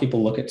lot of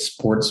people look at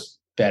sports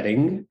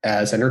betting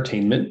as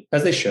entertainment,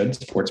 as they should.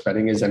 Sports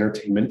betting is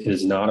entertainment. It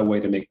is not a way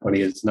to make money.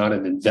 It's not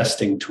an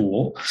investing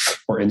tool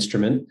or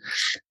instrument.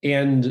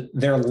 And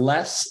they're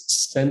less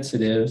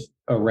sensitive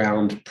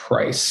around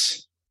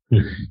price.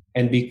 Mm-hmm.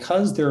 And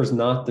because there's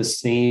not the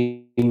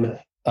same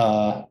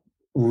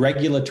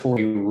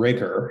regulatory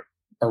rigor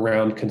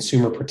around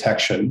consumer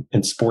protection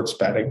in sports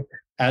betting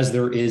as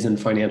there is in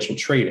financial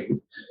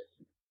trading,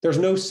 there's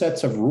no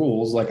sets of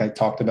rules like I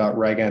talked about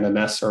Reg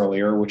NMS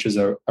earlier, which is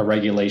a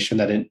regulation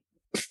that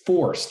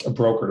forced a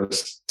broker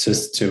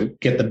to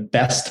get the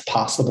best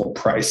possible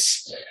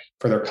price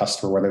for their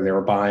customer, whether they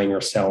were buying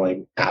or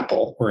selling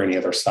Apple or any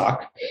other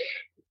stock.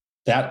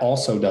 That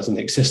also doesn't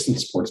exist in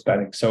sports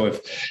betting. So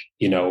if,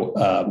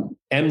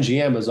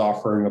 MGM is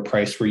offering a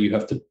price where you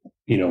have to,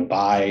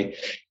 buy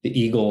the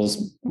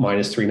Eagles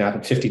minus 3.5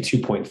 at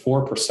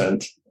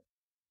 52.4%,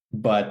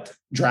 but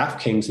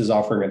DraftKings is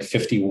offering at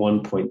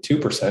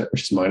 51.2%,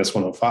 which is minus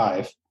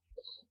 105.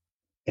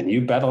 And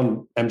you bet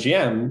on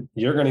MGM,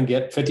 you're going to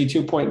get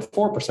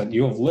 52.4%.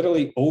 You have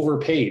literally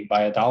overpaid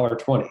by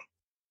 $1.20,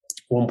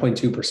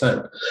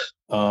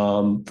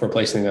 1.2% for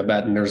placing a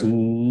bet. And there's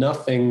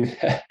nothing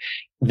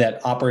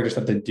that operators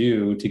have to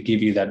do to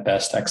give you that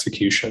best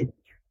execution.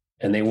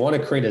 And they want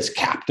to create as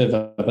captive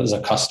as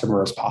a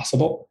customer as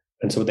possible.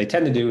 And so what they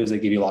tend to do is they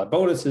give you a lot of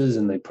bonuses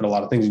and they put a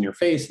lot of things in your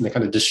face and they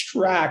kind of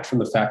distract from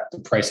the fact that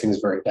the pricing is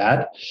very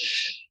bad.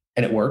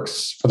 And it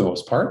works for the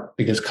most part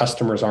because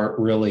customers aren't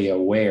really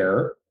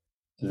aware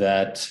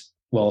that,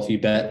 well, if you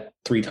bet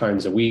 3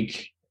 times a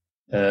week,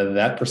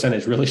 that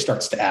percentage really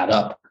starts to add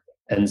up.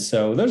 And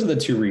so those are the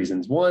 2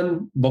 reasons.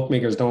 1,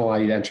 bookmakers don't allow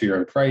you to enter your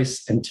own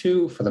price. And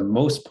 2, for the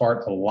most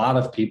part, a lot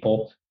of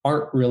people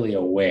aren't really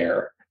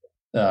aware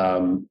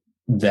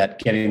that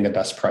getting the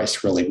best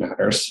price really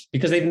matters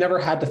because they've never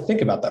had to think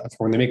about that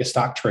before. When they make a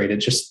stock trade, it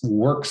just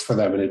works for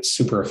them and it's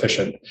super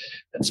efficient.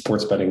 And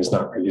sports betting is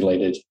not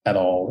regulated at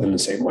all in the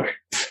same way.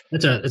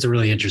 That's a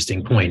really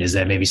interesting point, is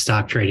that maybe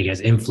stock trading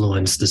has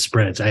influenced the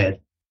spreads.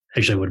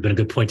 Actually would have been a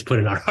good point to put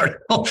in our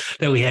article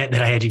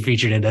that I had you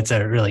featured in. That's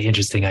a really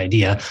interesting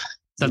idea.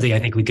 Something I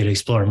think we could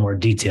explore in more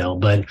detail.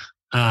 But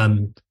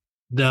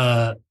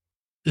the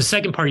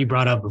second part you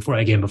brought up before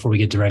we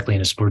get directly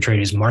into sport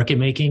trade is market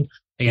making.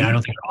 Again, I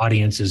don't think our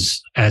audience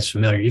is as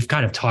familiar. You've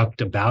kind of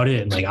talked about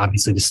it, and like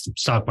obviously the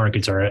stock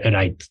markets are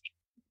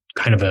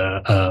kind of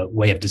a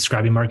way of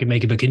describing market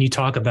making. But can you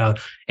talk about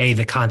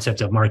the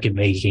concept of market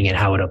making and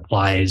how it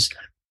applies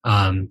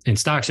in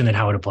stocks, and then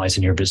how it applies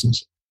in your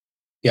business?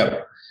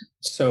 Yep.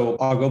 So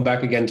I'll go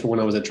back again to when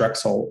I was at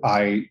Drexel.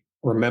 I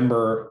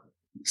remember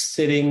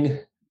sitting,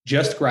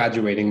 just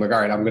graduating, like,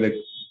 all right,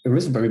 it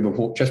was maybe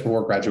just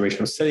before graduation.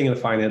 I was sitting in a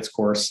finance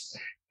course,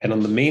 and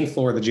on the main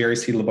floor of the Jerry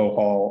C. LeBeau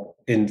Hall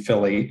in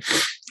Philly,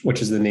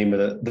 which is the name of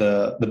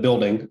the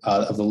building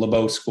of the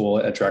LeBeau School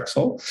at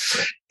Drexel,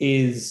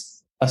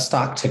 is a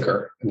stock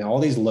ticker. And all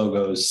these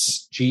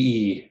logos,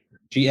 GE,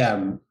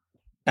 GM,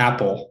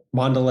 Apple,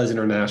 Mondelez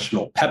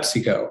International,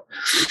 PepsiCo.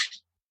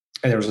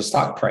 And there was a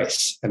stock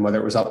price and whether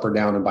it was up or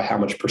down and by how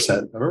much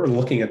percent. I remember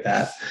looking at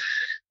that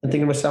and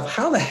thinking to myself,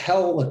 how the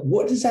hell, like,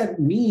 what does that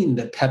mean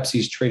that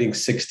Pepsi's trading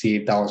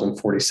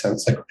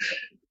 $68.40? Like,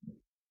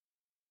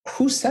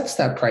 who sets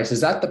that price?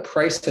 Is that the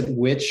price at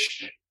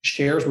which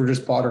shares were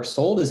just bought or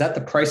sold? Is that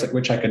the price at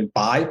which I could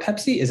buy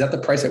Pepsi? Is that the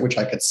price at which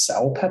I could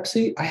sell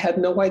Pepsi? I had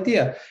no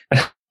idea.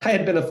 I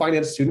had been a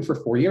finance student for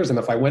 4 years. And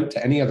if I went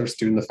to any other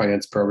student in the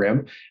finance program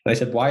and I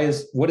said,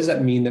 what does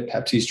that mean that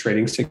Pepsi's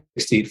trading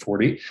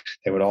 $68.40?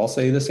 They would all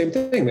say the same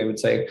thing. They would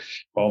say,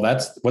 well,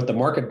 that's what the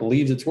market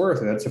believes it's worth.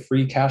 And that's a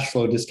free cash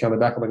flow discounted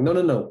back. I'm like,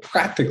 no.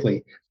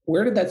 Practically,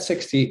 where did that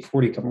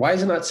 $68.40 come? Why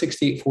is it not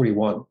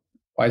 $68.41?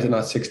 Why is it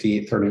not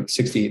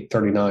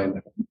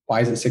 $68.39? Why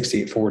is it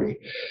 $68.40?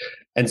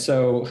 And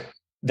so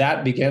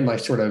that began my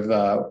sort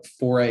of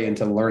foray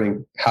into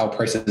learning how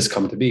prices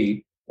come to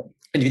be.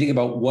 And if you think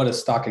about what a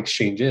stock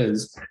exchange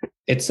is,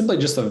 it's simply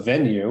just a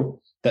venue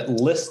that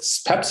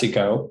lists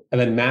PepsiCo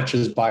and then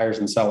matches buyers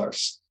and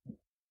sellers.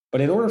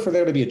 But in order for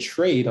there to be a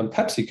trade on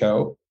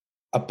PepsiCo,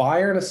 a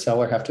buyer and a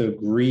seller have to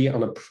agree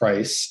on a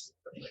price.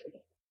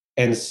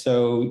 And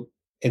so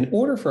in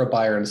order for a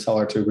buyer and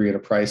seller to agree on a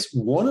price,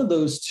 one of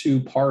those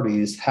 2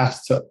 parties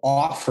has to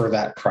offer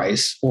that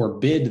price or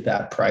bid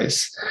that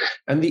price.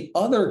 And the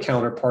other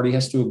counterparty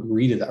has to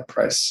agree to that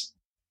price.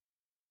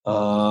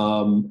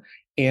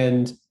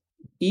 And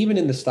even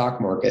in the stock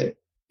market,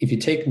 if you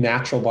take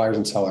natural buyers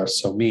and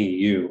sellers, so me,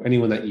 you,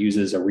 anyone that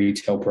uses a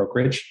retail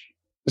brokerage,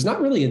 there's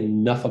not really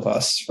enough of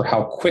us for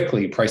how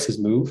quickly prices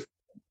move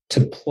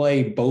to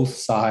play both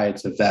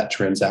sides of that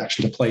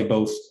transaction, to play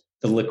both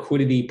the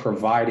liquidity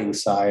providing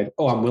side.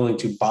 Oh, I'm willing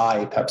to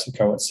buy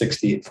PepsiCo at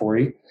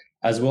 $68.40,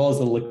 as well as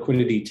the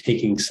liquidity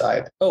taking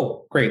side.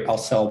 Oh, great. I'll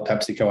sell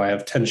PepsiCo. I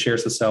have 10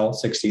 shares to sell,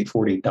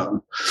 $68.40,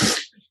 done.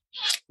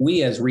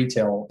 We as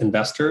retail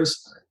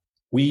investors,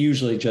 we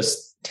usually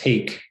just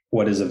take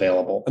what is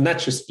available. And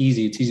that's just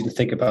easy. It's easy to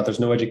think about. There's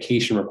no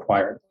education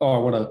required. Oh, I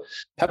want to,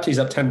 Pepsi's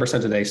up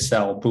 10% today,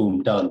 sell,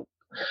 boom, done.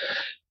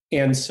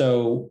 And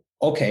so,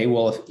 okay,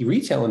 well, if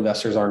retail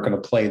investors aren't going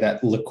to play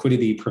that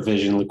liquidity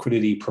provision,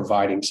 liquidity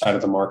providing side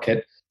of the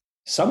market,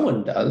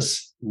 someone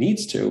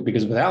needs to,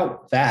 because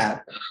without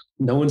that,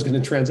 no one's going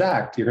to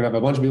transact. You're going to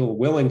have a bunch of people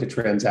willing to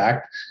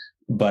transact,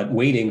 but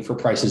waiting for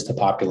prices to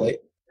populate.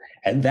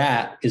 And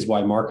that is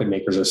why market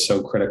makers are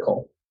so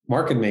critical.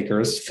 Market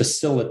makers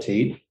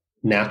facilitate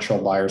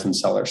natural buyers and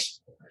sellers.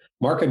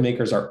 Market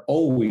makers are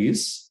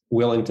always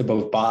willing to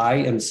both buy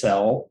and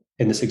sell,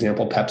 in this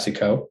example,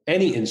 PepsiCo,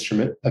 any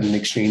instrument that an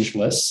exchange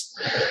lists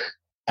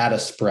at a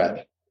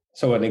spread.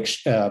 So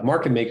a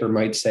market maker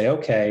might say,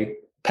 okay,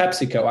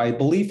 PepsiCo, I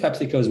believe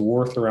PepsiCo is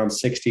worth around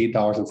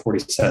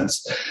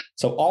 $68.40.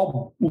 So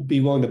I'll be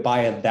willing to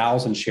buy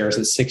 1,000 shares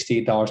at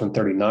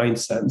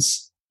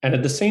 $68.39. And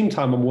at the same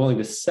time, I'm willing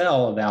to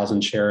sell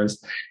 1,000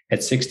 shares at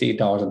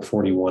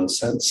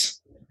 $68.41.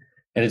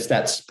 And it's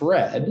that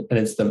spread, and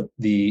it's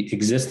the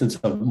existence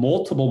of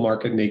multiple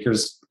market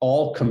makers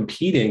all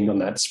competing on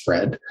that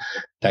spread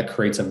that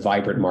creates a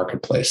vibrant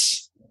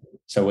marketplace.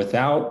 So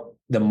without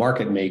the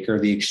market maker,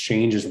 the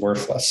exchange is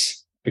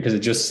worthless because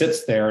it just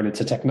sits there and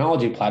it's a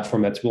technology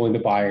platform that's willing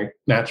to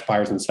match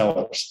buyers and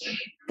sellers.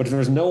 But if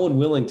there's no one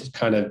willing to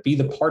kind of be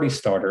the party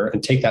starter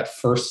and take that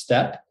first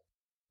step,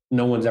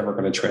 no one's ever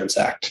going to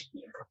transact.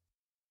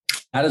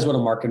 That is what a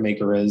market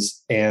maker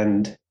is.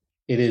 And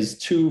it is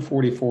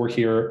 2:44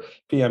 here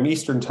p.m.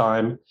 Eastern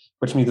time,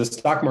 which means the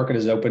stock market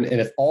is open. And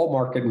if all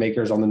market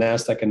makers on the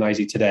NASDAQ and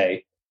NYSE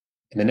today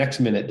and the next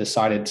minute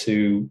decided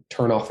to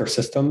turn off their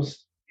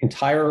systems,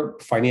 entire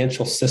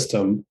financial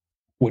system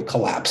would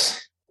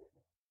collapse.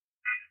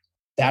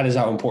 That is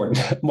how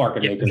important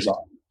market makers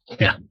are.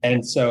 Yeah.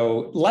 And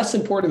so less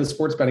important in the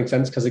sports betting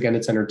sense, because again,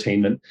 it's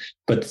entertainment,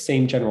 but the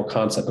same general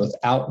concept.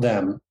 Without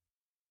them,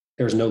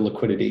 there's no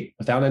liquidity.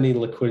 Without any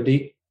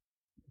liquidity,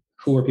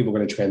 who are people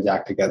going to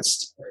transact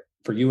against?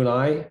 For you and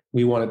I,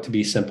 we want it to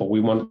be simple. We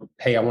want,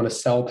 hey, I want to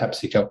sell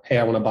PepsiCo. Hey,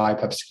 I want to buy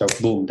PepsiCo.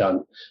 Boom,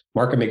 done.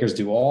 Market makers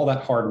do all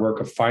that hard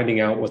work of finding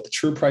out what the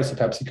true price of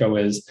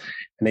PepsiCo is.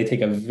 And they take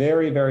a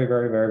very, very,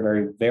 very, very,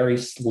 very, very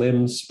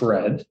slim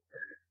spread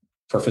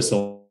for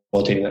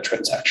facilitating that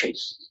transaction.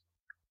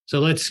 So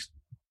let's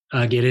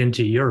get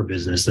into your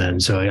business then.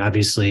 So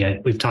obviously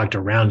we've talked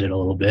around it a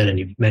little bit and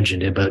you've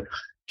mentioned it, but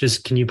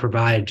just can you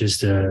provide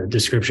just a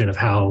description of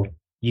how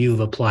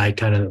you've applied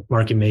kind of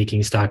market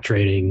making, stock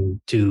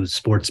trading to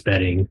sports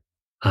betting,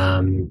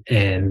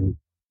 and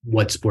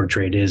what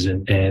Sporttrade is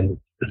and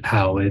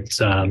how it's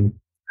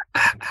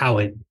how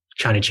it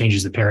kind of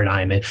changes the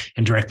paradigm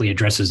and directly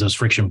addresses those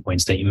friction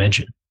points that you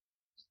mentioned.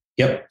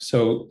 Yep.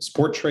 So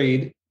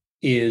Sporttrade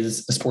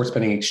is a sports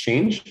betting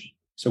exchange.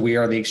 So we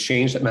are the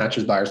exchange that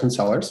matches buyers and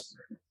sellers.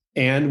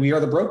 And we are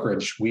the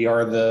brokerage. We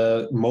are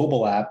the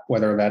mobile app,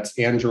 whether that's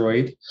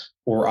Android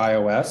or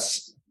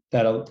iOS,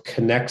 that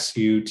connects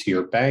you to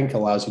your bank,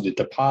 allows you to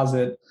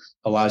deposit,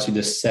 allows you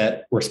to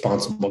set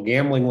responsible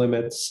gambling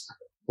limits,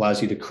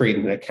 allows you to create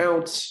an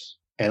account,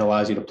 and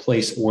allows you to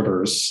place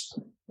orders.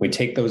 We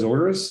take those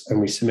orders and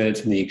we submit it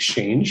to the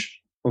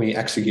exchange, and we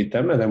execute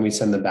them, and then we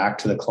send them back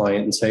to the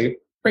client and say,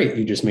 great,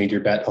 you just made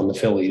your bet on the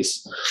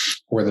Phillies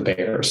or the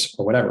Bears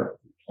or whatever.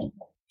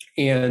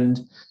 And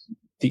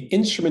the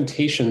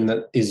instrumentation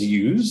that is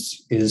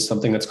used is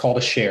something that's called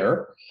a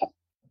share.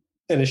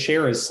 And a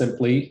share is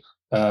simply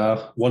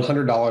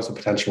 $100 of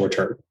potential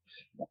return.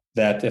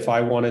 That if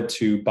I wanted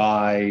to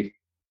buy,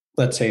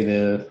 let's say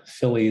the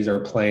Phillies are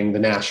playing the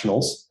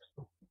Nationals,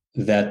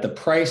 that the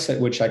price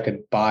at which I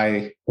could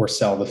buy or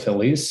sell the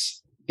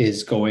Phillies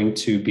is going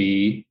to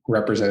be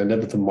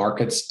representative of the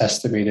market's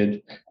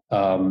estimated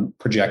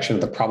projection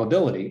of the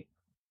probability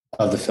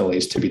of the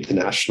Phillies to beat the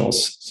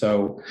Nationals.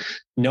 So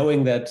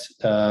knowing that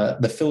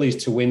the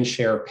Phillies to win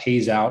share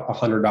pays out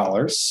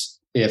 $100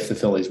 if the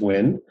Phillies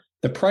win,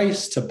 the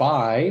price to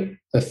buy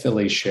a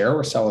Phillies share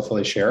or sell a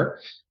Phillies share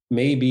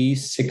may be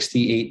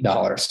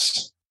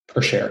 $68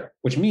 per share,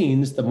 which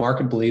means the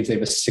market believes they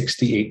have a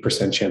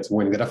 68% chance of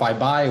winning. That if I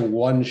buy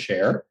one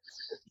share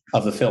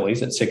of the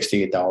Phillies at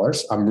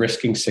 $68, I'm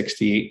risking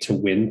 68 to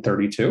win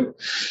 32.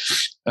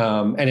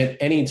 And at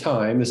any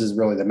time, this is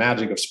really the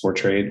magic of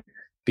Sporttrade,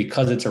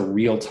 because it's a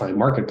real-time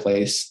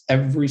marketplace,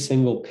 every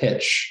single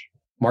pitch,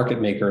 market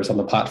makers on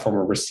the platform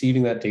are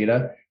receiving that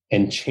data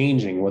and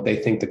changing what they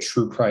think the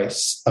true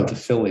price of the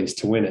Phillies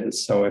to win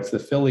is. So if the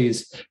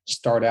Phillies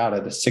start out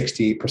at a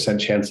 68%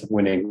 chance of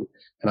winning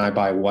and I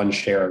buy one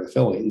share of the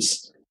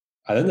Phillies,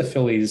 then the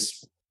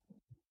Phillies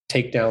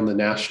take down the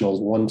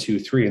Nationals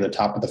 1-2-3 in the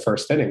top of the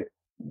first inning.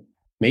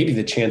 Maybe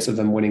the chance of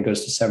them winning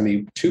goes to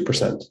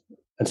 72%.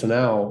 And so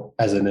now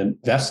as an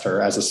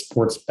investor, as a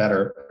sports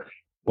bettor,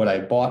 what I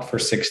bought for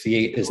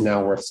 68 is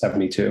now worth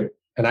 72.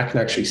 And I can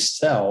actually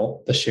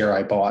sell the share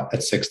I bought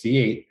at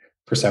 68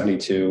 for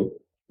 72,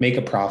 make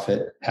a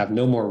profit, have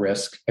no more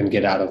risk, and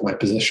get out of my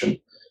position.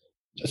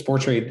 So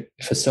Sporttrade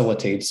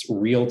facilitates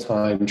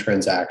real-time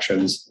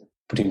transactions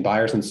between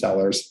buyers and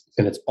sellers,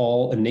 and it's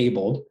all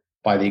enabled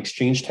by the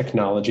exchange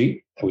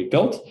technology that we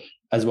built,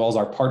 as well as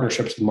our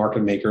partnerships with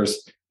market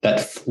makers that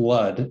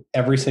flood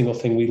every single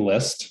thing we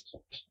list.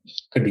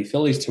 Could be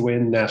Phillies to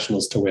win,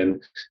 Nationals to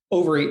win,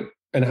 over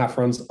 8.5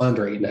 runs,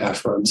 under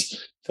 8.5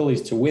 runs,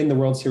 Phillies to win the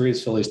World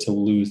Series, Phillies to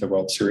lose the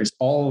World Series.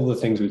 All of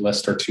the things we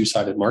list are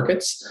two-sided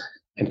markets,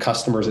 and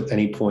customers at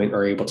any point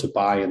are able to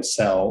buy and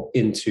sell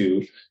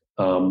into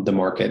the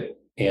market.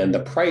 And the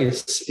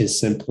price is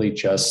simply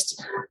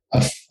just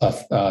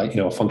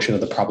a function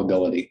of the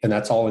probability. And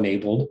that's all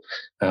enabled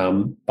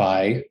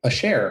by a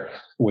share,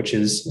 which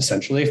is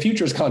essentially a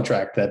futures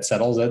contract that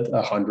settles at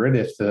 100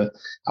 if the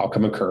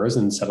outcome occurs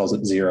and settles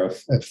at 0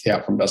 if the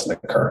outcome doesn't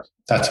occur.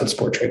 That's what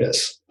Sporttrade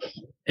is.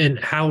 And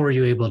how were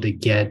you able to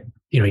get,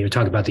 you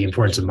talk about the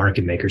importance of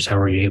market makers. How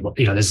were you able,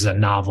 this is a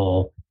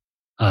novel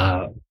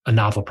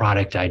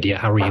product idea.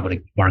 How were you able to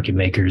get market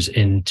makers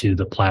into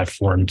the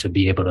platform to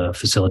be able to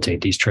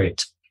facilitate these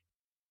trades?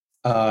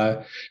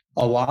 A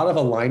lot of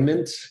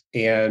alignment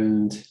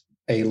and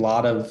a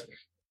lot of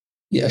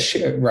a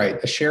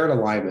shared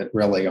alignment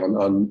really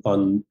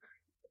on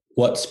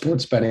what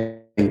sports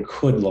betting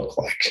could look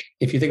like.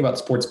 If you think about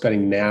sports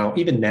betting now,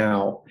 even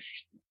now,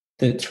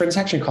 the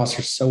transaction costs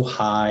are so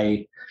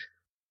high.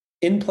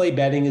 In-play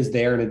betting is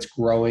there and it's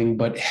growing,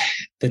 but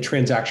the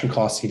transaction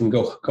costs even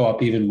go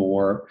up even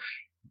more.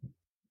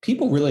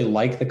 People really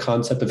like the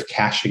concept of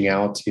cashing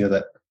out,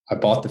 that I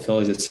bought the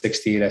Phillies at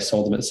 68, I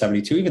sold them at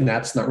 72. Even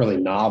that's not really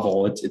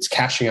novel. It's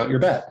cashing out your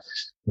bet.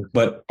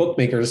 But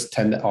bookmakers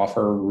tend to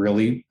offer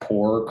really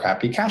poor,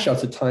 crappy cash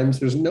outs. At times,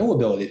 there's no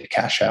ability to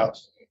cash out.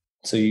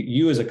 So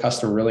you as a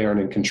customer really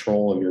aren't in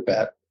control of your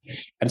bet.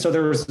 And so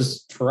there was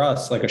this, for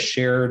us, like a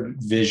shared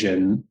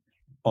vision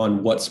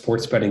on what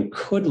sports betting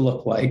could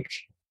look like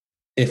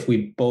if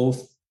we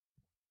both,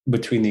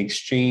 between the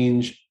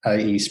exchange,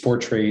 i.e.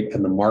 Sporttrade,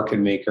 and the market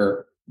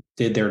maker,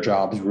 did their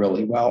jobs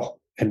really well.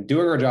 And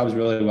doing our jobs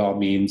really well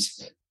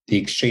means the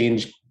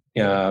exchange,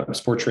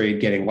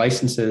 Sporttrade getting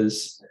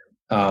licenses,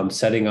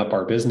 setting up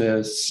our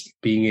business,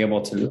 being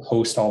able to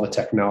host all the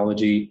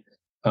technology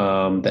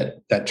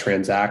that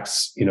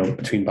transacts,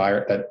 between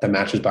buyer that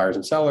matches buyers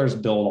and sellers,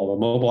 build all the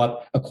mobile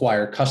app,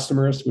 acquire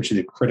customers, which is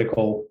a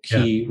critical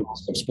key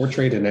of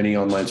Sporttrade and any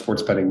online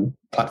sports betting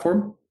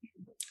platform.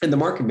 And the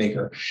market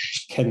maker,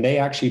 can they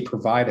actually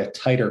provide a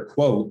tighter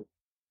quote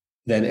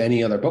than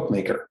any other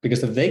bookmaker?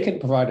 Because if they can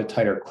provide a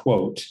tighter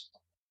quote,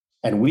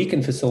 and we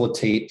can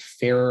facilitate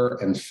fairer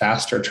and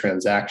faster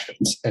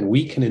transactions, and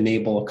we can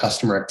enable a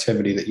customer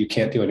activity that you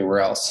can't do anywhere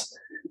else,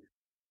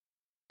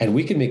 and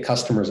we can make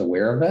customers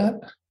aware of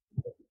that,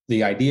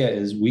 the idea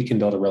is we can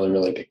build a really,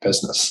 really big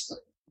business.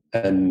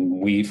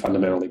 And we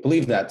fundamentally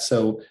believe that.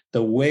 So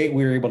the way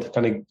we were able to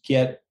kind of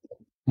get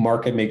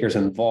market makers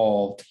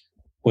involved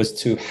was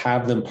to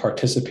have them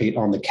participate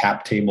on the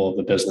cap table of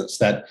the business,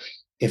 that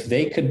if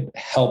they could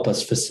help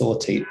us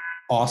facilitate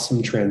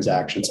awesome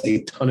transactions,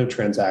 a ton of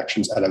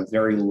transactions at a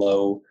very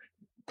low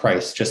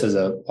price, just as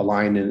a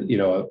line in,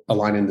 a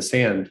line in the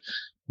sand,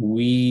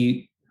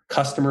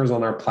 customers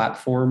on our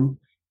platform,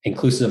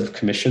 inclusive of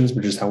commissions,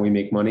 which is how we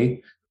make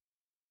money,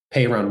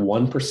 pay around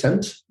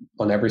 1%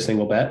 on every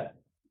single bet.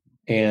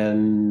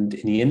 And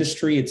in the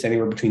industry, it's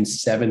anywhere between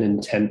 7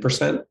 and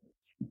 10%.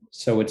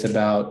 So it's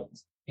about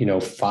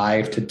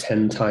 5 to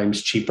 10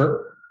 times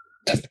cheaper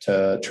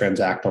to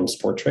transact on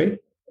Sporttrade.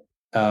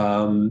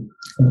 Then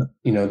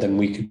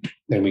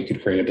we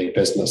could create a big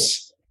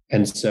business.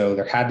 And so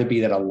there had to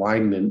be that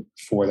alignment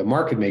for the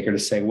market maker to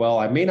say, well,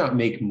 I may not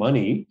make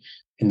money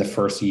in the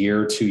first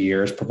year, 2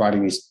 years,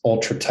 providing these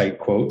ultra tight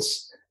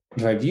quotes.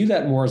 If I view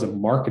that more as a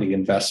marketing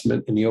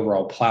investment in the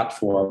overall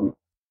platform,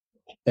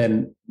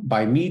 then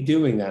by me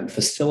doing that and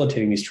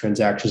facilitating these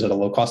transactions at a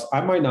low cost,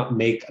 I might not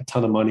make a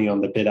ton of money on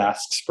the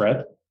bid-ask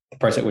spread, the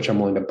price at which I'm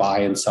willing to buy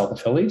and sell the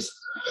Phillies.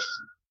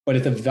 But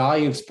if the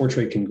value of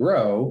Sporttrade can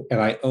grow and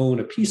I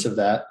own a piece of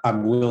that,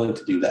 I'm willing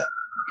to do that.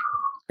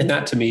 And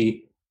that to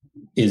me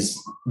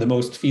is the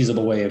most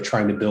feasible way of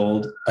trying to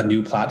build a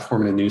new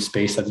platform in a new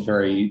space that's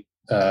very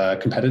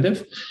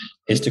competitive,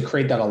 is to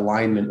create that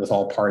alignment with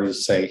all parties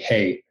to say,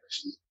 hey,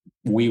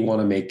 we want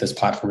to make this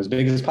platform as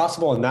big as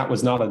possible. And that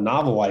was not a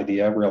novel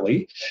idea,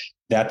 really.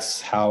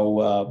 That's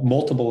how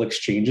multiple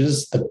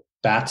exchanges, the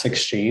BATS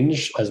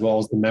exchange, as well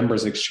as the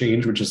members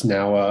exchange, which is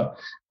now a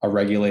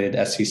regulated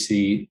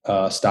SEC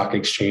stock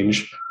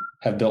exchange,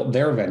 have built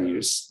their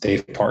venues.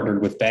 They've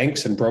partnered with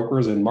banks and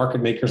brokers and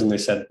market makers, and they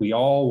said, we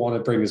all want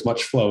to bring as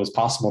much flow as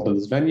possible to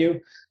this venue.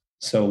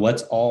 So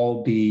let's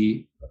all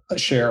be a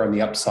share on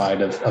the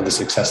upside of the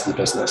success of the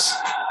business.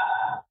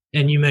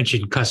 And you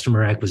mentioned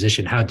customer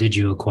acquisition. How did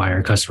you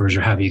acquire customers,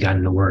 or have you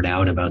gotten the word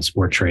out about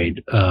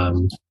Sporttrade?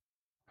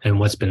 And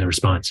what's been the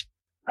response?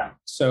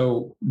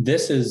 So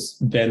this has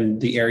been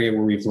the area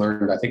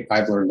where I think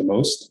I've learned the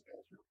most.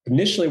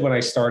 Initially, when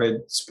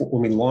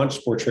we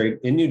launched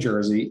Sporttrade in New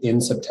Jersey in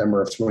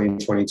September of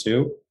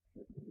 2022,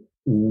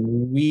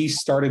 we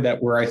started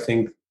that where I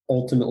think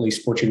ultimately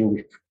Sporttrade will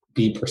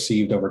be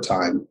perceived over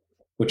time,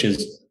 which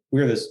is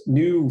we're this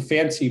new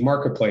fancy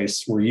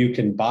marketplace where you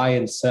can buy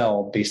and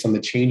sell based on the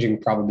changing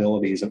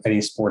probabilities of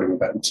any sporting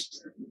event.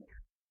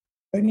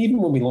 And even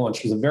when we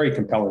launched, it was a very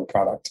compelling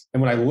product.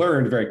 And what I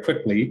learned very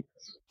quickly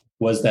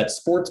was that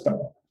sports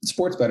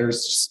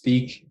bettors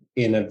speak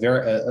in a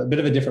bit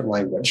of a different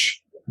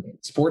language.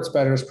 Sports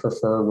bettors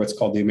prefer what's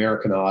called the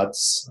American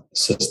odds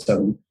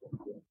system.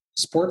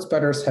 Sports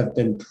bettors have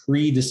been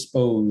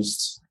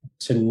predisposed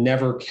to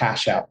never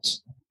cash out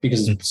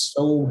because it's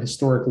so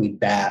historically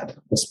bad,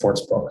 the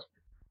sports book.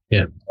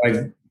 Yeah.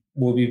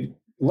 What we've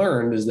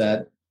learned is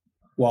that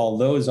while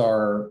those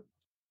are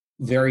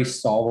very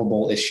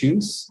solvable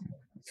issues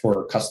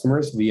for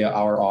customers via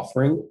our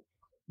offering,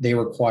 they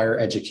require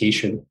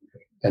education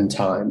and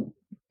time.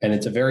 And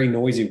it's a very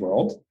noisy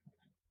world.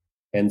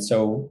 And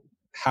so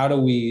how do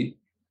we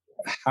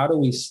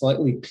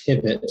slightly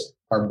pivot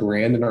our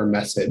brand and our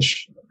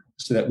message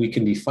so that we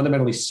can be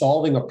fundamentally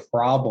solving a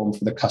problem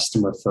for the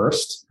customer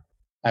first,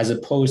 as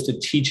opposed to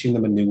teaching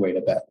them a new way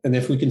to bet? And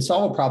if we can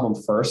solve a problem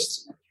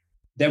first,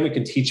 then we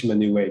can teach them a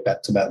new way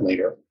to bet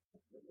later.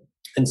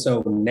 And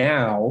so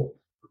now,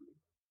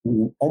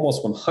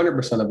 almost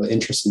 100% of the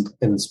interest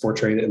in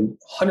Sporttrade and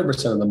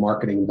 100% of the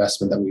marketing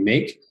investment that we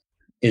make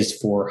is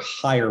for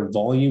higher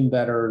volume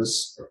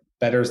bettors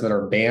that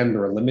are banned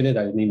or limited.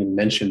 I didn't even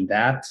mention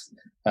that.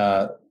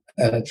 A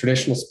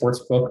traditional sports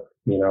book,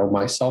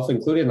 myself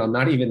included, and I'm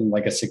not even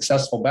like a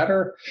successful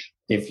bettor.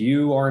 If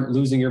you aren't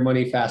losing your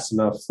money fast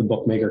enough, the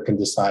bookmaker can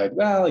decide,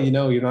 well,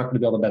 you're not going to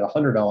be able to bet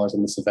 $100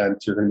 in this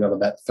event. You're going to be able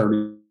to bet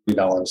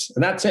 $30.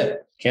 And that's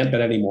it. Can't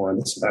bet any more in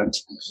this event,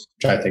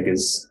 which I think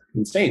is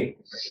insane.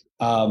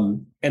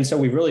 And so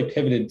we really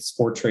pivoted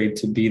Sporttrade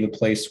to be the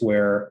place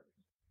where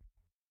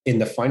In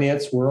the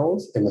finance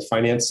world, in the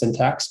finance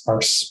syntax,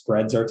 our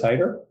spreads are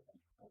tighter.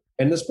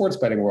 In the sports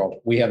betting world,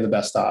 we have the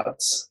best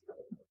odds.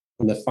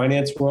 In the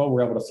finance world,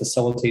 we're able to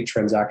facilitate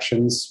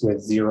transactions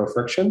with zero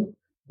friction.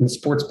 In the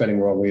sports betting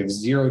world, we have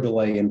zero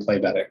delay in play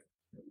betting.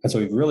 And so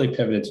we've really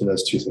pivoted to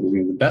those two things. We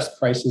have the best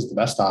prices, the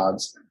best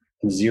odds,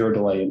 and zero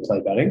delay in play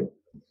betting.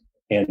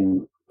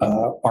 And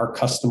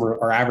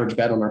our average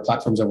bet on our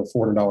platform is over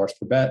 $400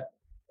 per bet.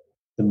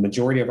 The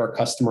majority of our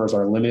customers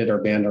are limited or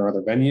banned on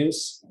other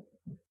venues.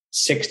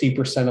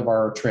 60% of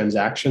our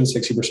transactions,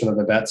 60% of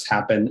the bets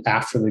happen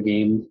after the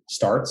game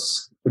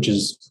starts, which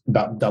is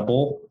about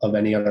double of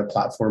any other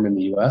platform in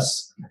the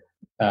US.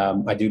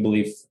 I do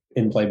believe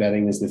in-play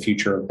betting is the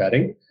future of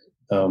betting.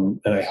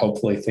 And I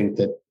hopefully think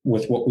that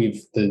with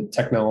the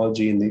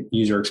technology and the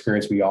user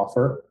experience we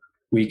offer,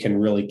 we can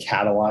really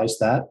catalyze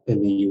that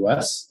in the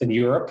US. In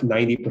Europe,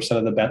 90%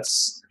 of the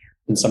bets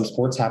in some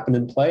sports happen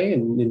in play.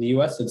 And in the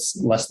US,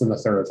 it's less than a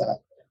third of that.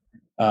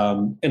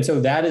 And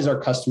so that is our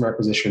customer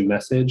acquisition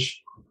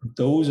message.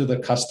 Those are the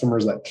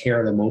customers that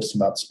care the most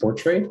about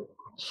Sporttrade: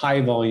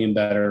 high volume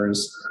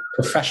bettors,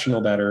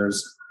 professional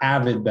bettors,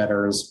 avid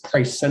bettors,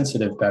 price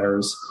sensitive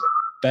bettors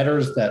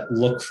that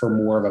look for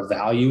more of a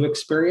value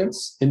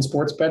experience in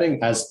sports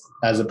betting as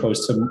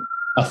opposed to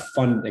a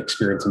fun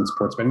experience in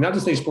sports betting. Not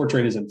to say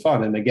Sporttrade isn't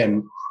fun. And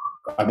again,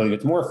 I believe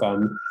it's more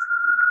fun.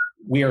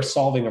 We are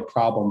solving a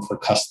problem for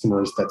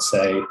customers that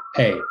say,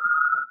 hey,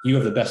 you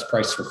have the best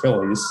price for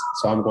Phillies,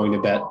 so I'm going to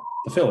bet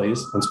the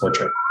Phillies on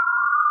Sporttrade.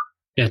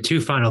 Yeah,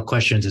 two final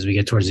questions as we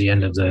get towards the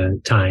end of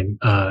the time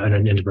and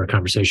an end of our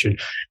conversation.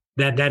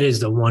 That is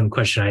the one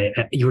question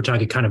you were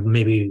talking kind of,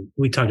 maybe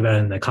we talked about it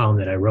in the column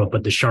that I wrote,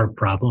 but the sharp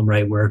problem,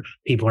 right, where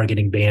people are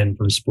getting banned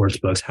from sports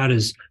books. How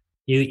does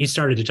you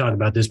started to talk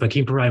about this, but can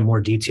you provide more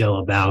detail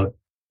about,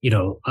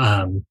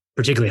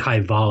 particularly high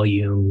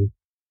volume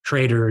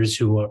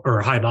traders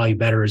or high value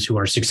bettors who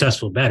are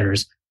successful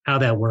bettors, how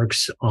that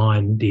works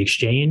on the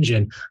exchange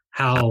and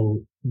how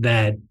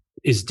that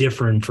is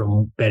different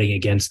from betting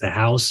against the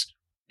house,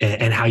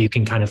 and how you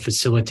can kind of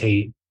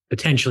facilitate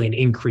potentially an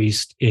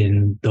increase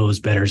in those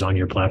bettors on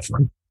your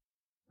platform?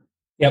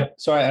 Yep.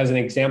 So as an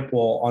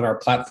example, on our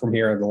platform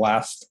here,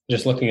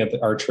 just looking at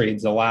our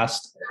trades, the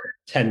last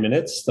 10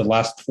 minutes, the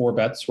last 4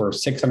 bets were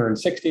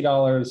 $660,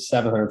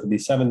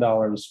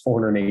 $757,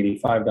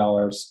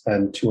 $485,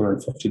 and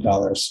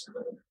 $250.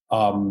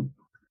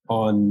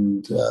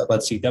 On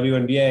let's see,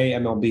 WNBA,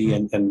 MLB,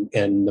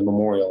 and the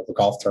Memorial, the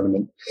golf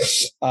tournament.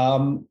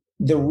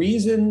 The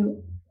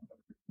reason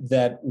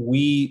that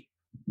we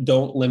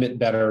don't limit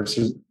bettors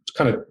is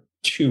kind of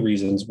 2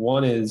 reasons.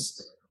 One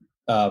is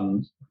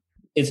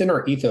it's in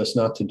our ethos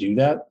not to do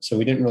that, so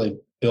we didn't really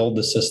build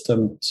the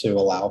system to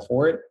allow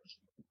for it.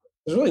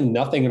 There's really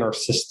nothing in our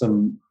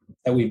system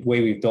way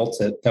we've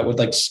built it that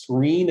would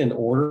screen an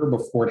order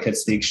before it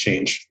hits the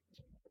exchange,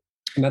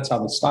 and that's how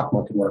the stock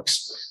market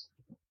works.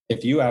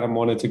 If you, Adam,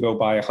 wanted to go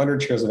buy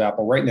 100 shares of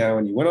Apple right now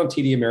and you went on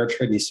TD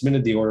Ameritrade and you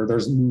submitted the order,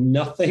 there's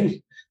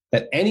nothing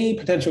that any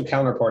potential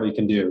counterparty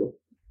can do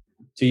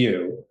to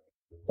you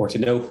or to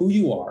know who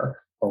you are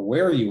or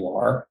where you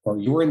are or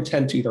your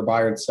intent to either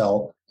buy or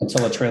sell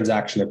until a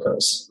transaction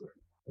occurs.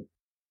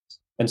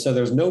 And so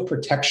there's no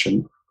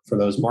protection for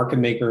those market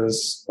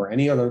makers or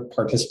any other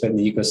participant in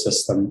the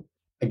ecosystem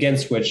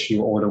against which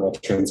your order will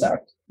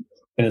transact.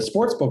 In the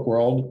sportsbook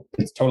world,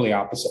 it's totally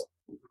opposite.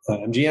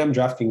 MGM,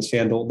 DraftKings,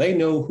 FanDuel, they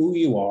know who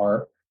you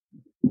are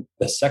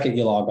the second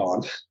you log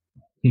on.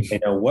 They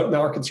know what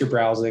markets you're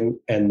browsing,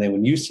 and then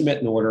when you submit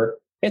an order,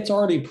 it's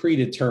already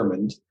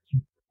predetermined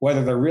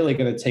whether they're really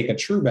going to take a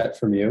true bet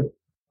from you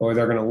or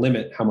they're going to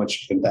limit how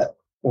much you can bet.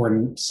 Or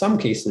in some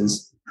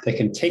cases, they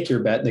can take your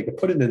bet, they can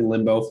put it in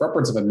limbo for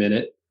upwards of a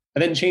minute,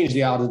 and then change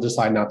the odds and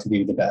decide not to give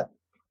you the bet.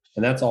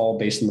 And that's all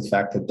based on the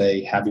fact that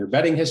they have your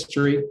betting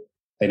history,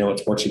 they know what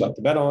sports you like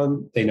to bet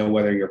on, they know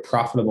whether you're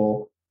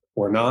profitable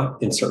or not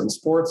in certain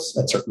sports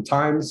at certain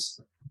times.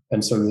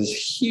 And so there's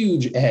this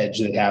huge edge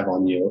they have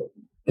on you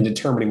in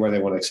determining whether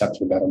they want to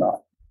accept your bet or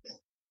not.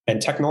 And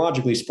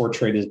technologically,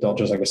 Sporttrade is built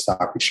just like a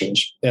stock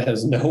exchange. It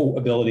has no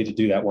ability to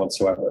do that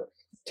whatsoever. It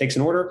takes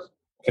an order.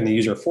 Can the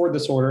user afford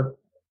this order?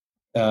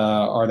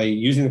 Are they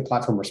using the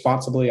platform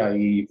responsibly? I.e.,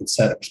 you can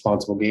set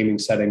responsible gaming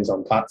settings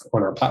on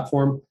our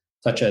platform,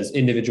 such as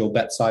individual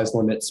bet size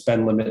limit,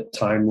 spend limit,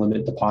 time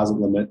limit, deposit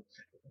limit.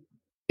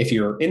 If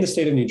you're in the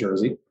state of New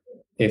Jersey,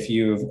 if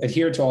you've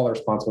adhered to all the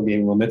responsible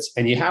gaming limits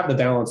and you have the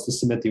balance to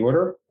submit the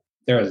order,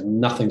 there is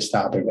nothing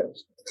stopping it.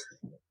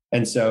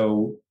 And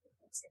so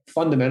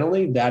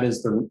fundamentally, that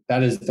is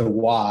the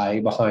why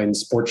behind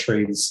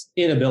Sporttrade's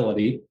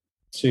inability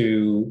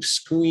to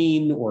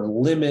screen or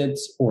limit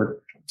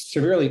or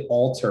severely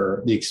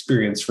alter the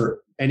experience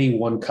for any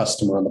one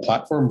customer on the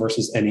platform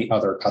versus any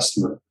other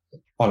customer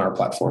on our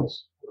platform.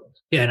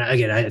 Yeah, and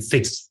again, I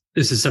think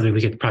this is something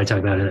we could probably talk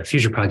about in a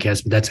future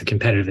podcast, but that's a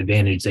competitive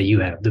advantage that you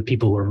have. The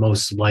people who are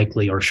most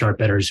likely or sharp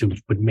bettors who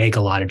would make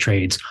a lot of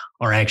trades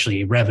are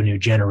actually revenue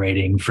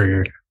generating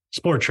for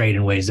Sporttrade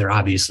in ways they're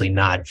obviously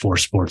not for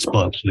sports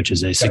books, which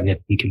is a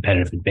significant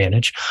competitive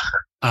advantage.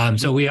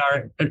 So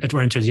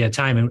we're into the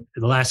time. And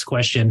the last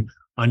question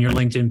on your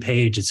LinkedIn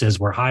page, it says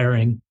we're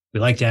hiring. We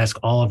like to ask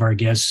all of our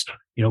guests,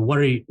 a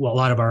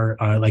lot of our,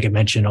 like I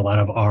mentioned, a lot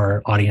of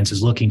our audience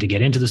is looking to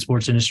get into the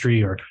sports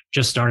industry or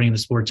just starting in the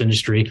sports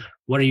industry.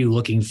 What are you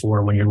looking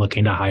for when you're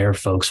looking to hire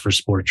folks for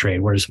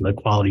Sporttrade? What are some of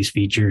the qualities,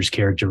 features,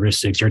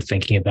 characteristics you're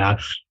thinking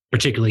about,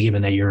 particularly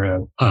given that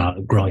you're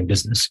a growing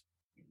business?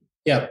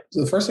 Yeah.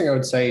 So the first thing I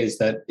would say is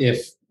that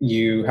if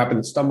you happen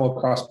to stumble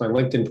across my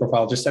LinkedIn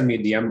profile, just send me a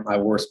DM. I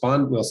will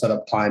respond. We'll set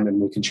up time and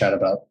we can chat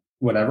about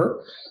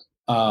whatever.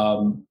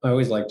 I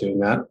always like doing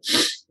that.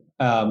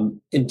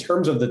 In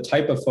terms of the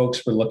type of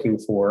folks we're looking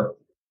for,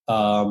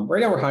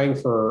 right now we're hiring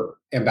for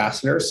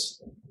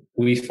ambassadors.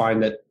 We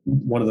find that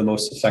one of the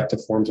most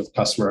effective forms of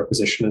customer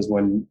acquisition is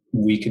when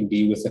we can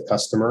be with the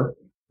customer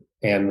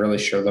and really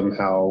show them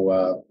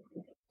how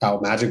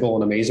magical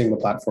and amazing the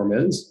platform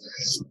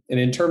is. And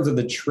in terms of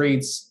the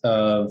traits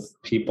of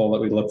people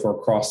that we look for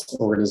across the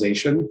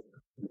organization,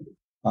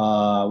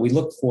 we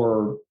look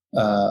for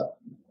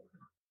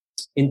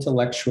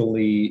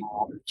intellectually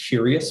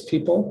curious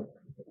people,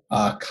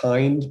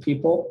 kind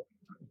people.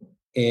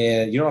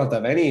 And you don't have to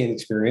have any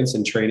experience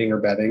in trading or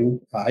betting.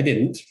 I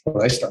didn't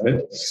when I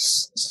started.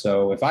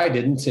 So if I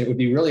didn't, it would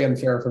be really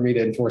unfair for me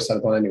to enforce that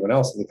upon anyone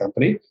else in the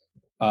company.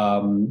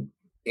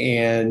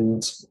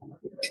 And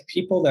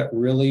people that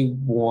really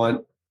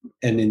want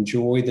and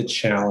enjoy the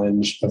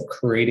challenge of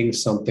creating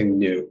something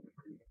new.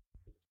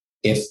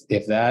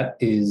 If that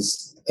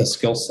is a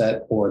skill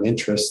set or an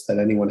interest that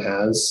anyone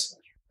has,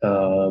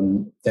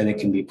 then it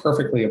can be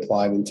perfectly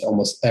applied into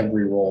almost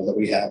every role that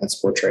we have at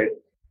Sporttrade.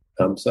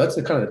 So that's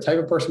the kind of the type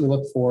of person we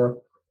look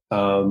for.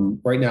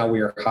 Right now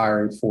we are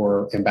hiring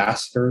for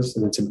ambassadors,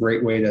 and it's a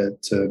great way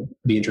to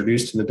be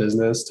introduced to the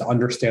business, to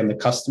understand the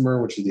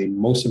customer, which is the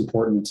most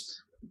important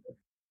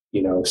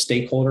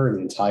stakeholder in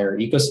the entire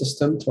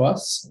ecosystem to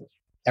us.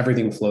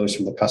 Everything flows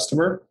from the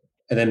customer.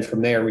 And then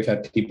from there, we've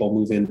had people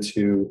move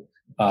into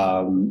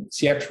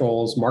CX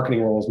roles,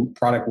 marketing roles,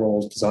 product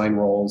roles, design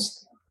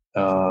roles.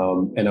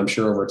 And I'm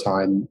sure over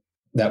time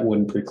that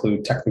wouldn't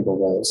preclude technical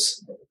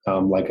roles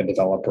like a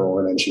developer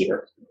or an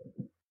engineer.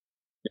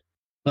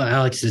 Well,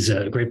 Alex, is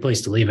a great place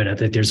to leave it. I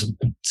think there's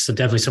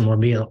definitely some more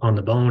meat on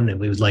the bone,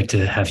 and we would like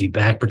to have you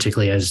back,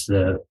 particularly as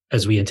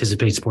we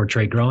anticipate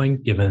Sporttrade growing,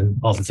 given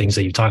all the things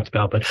that you talked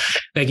about. But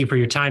thank you for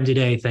your time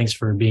today. Thanks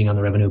for being on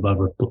the Revenue Above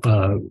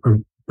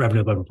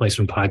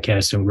Replacement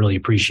podcast, and really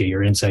appreciate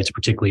your insights,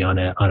 particularly on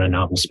a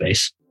novel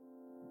space.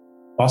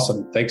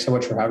 Awesome. Thanks so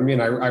much for having me.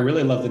 And I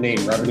really love the name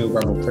Revenue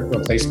Above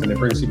Replacement. It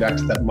brings me back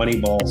to that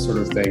Moneyball sort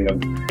of thing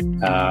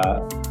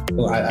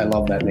I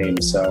love that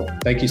name. So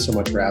thank you so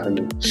much for having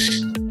me.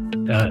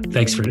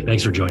 Thanks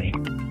for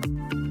joining.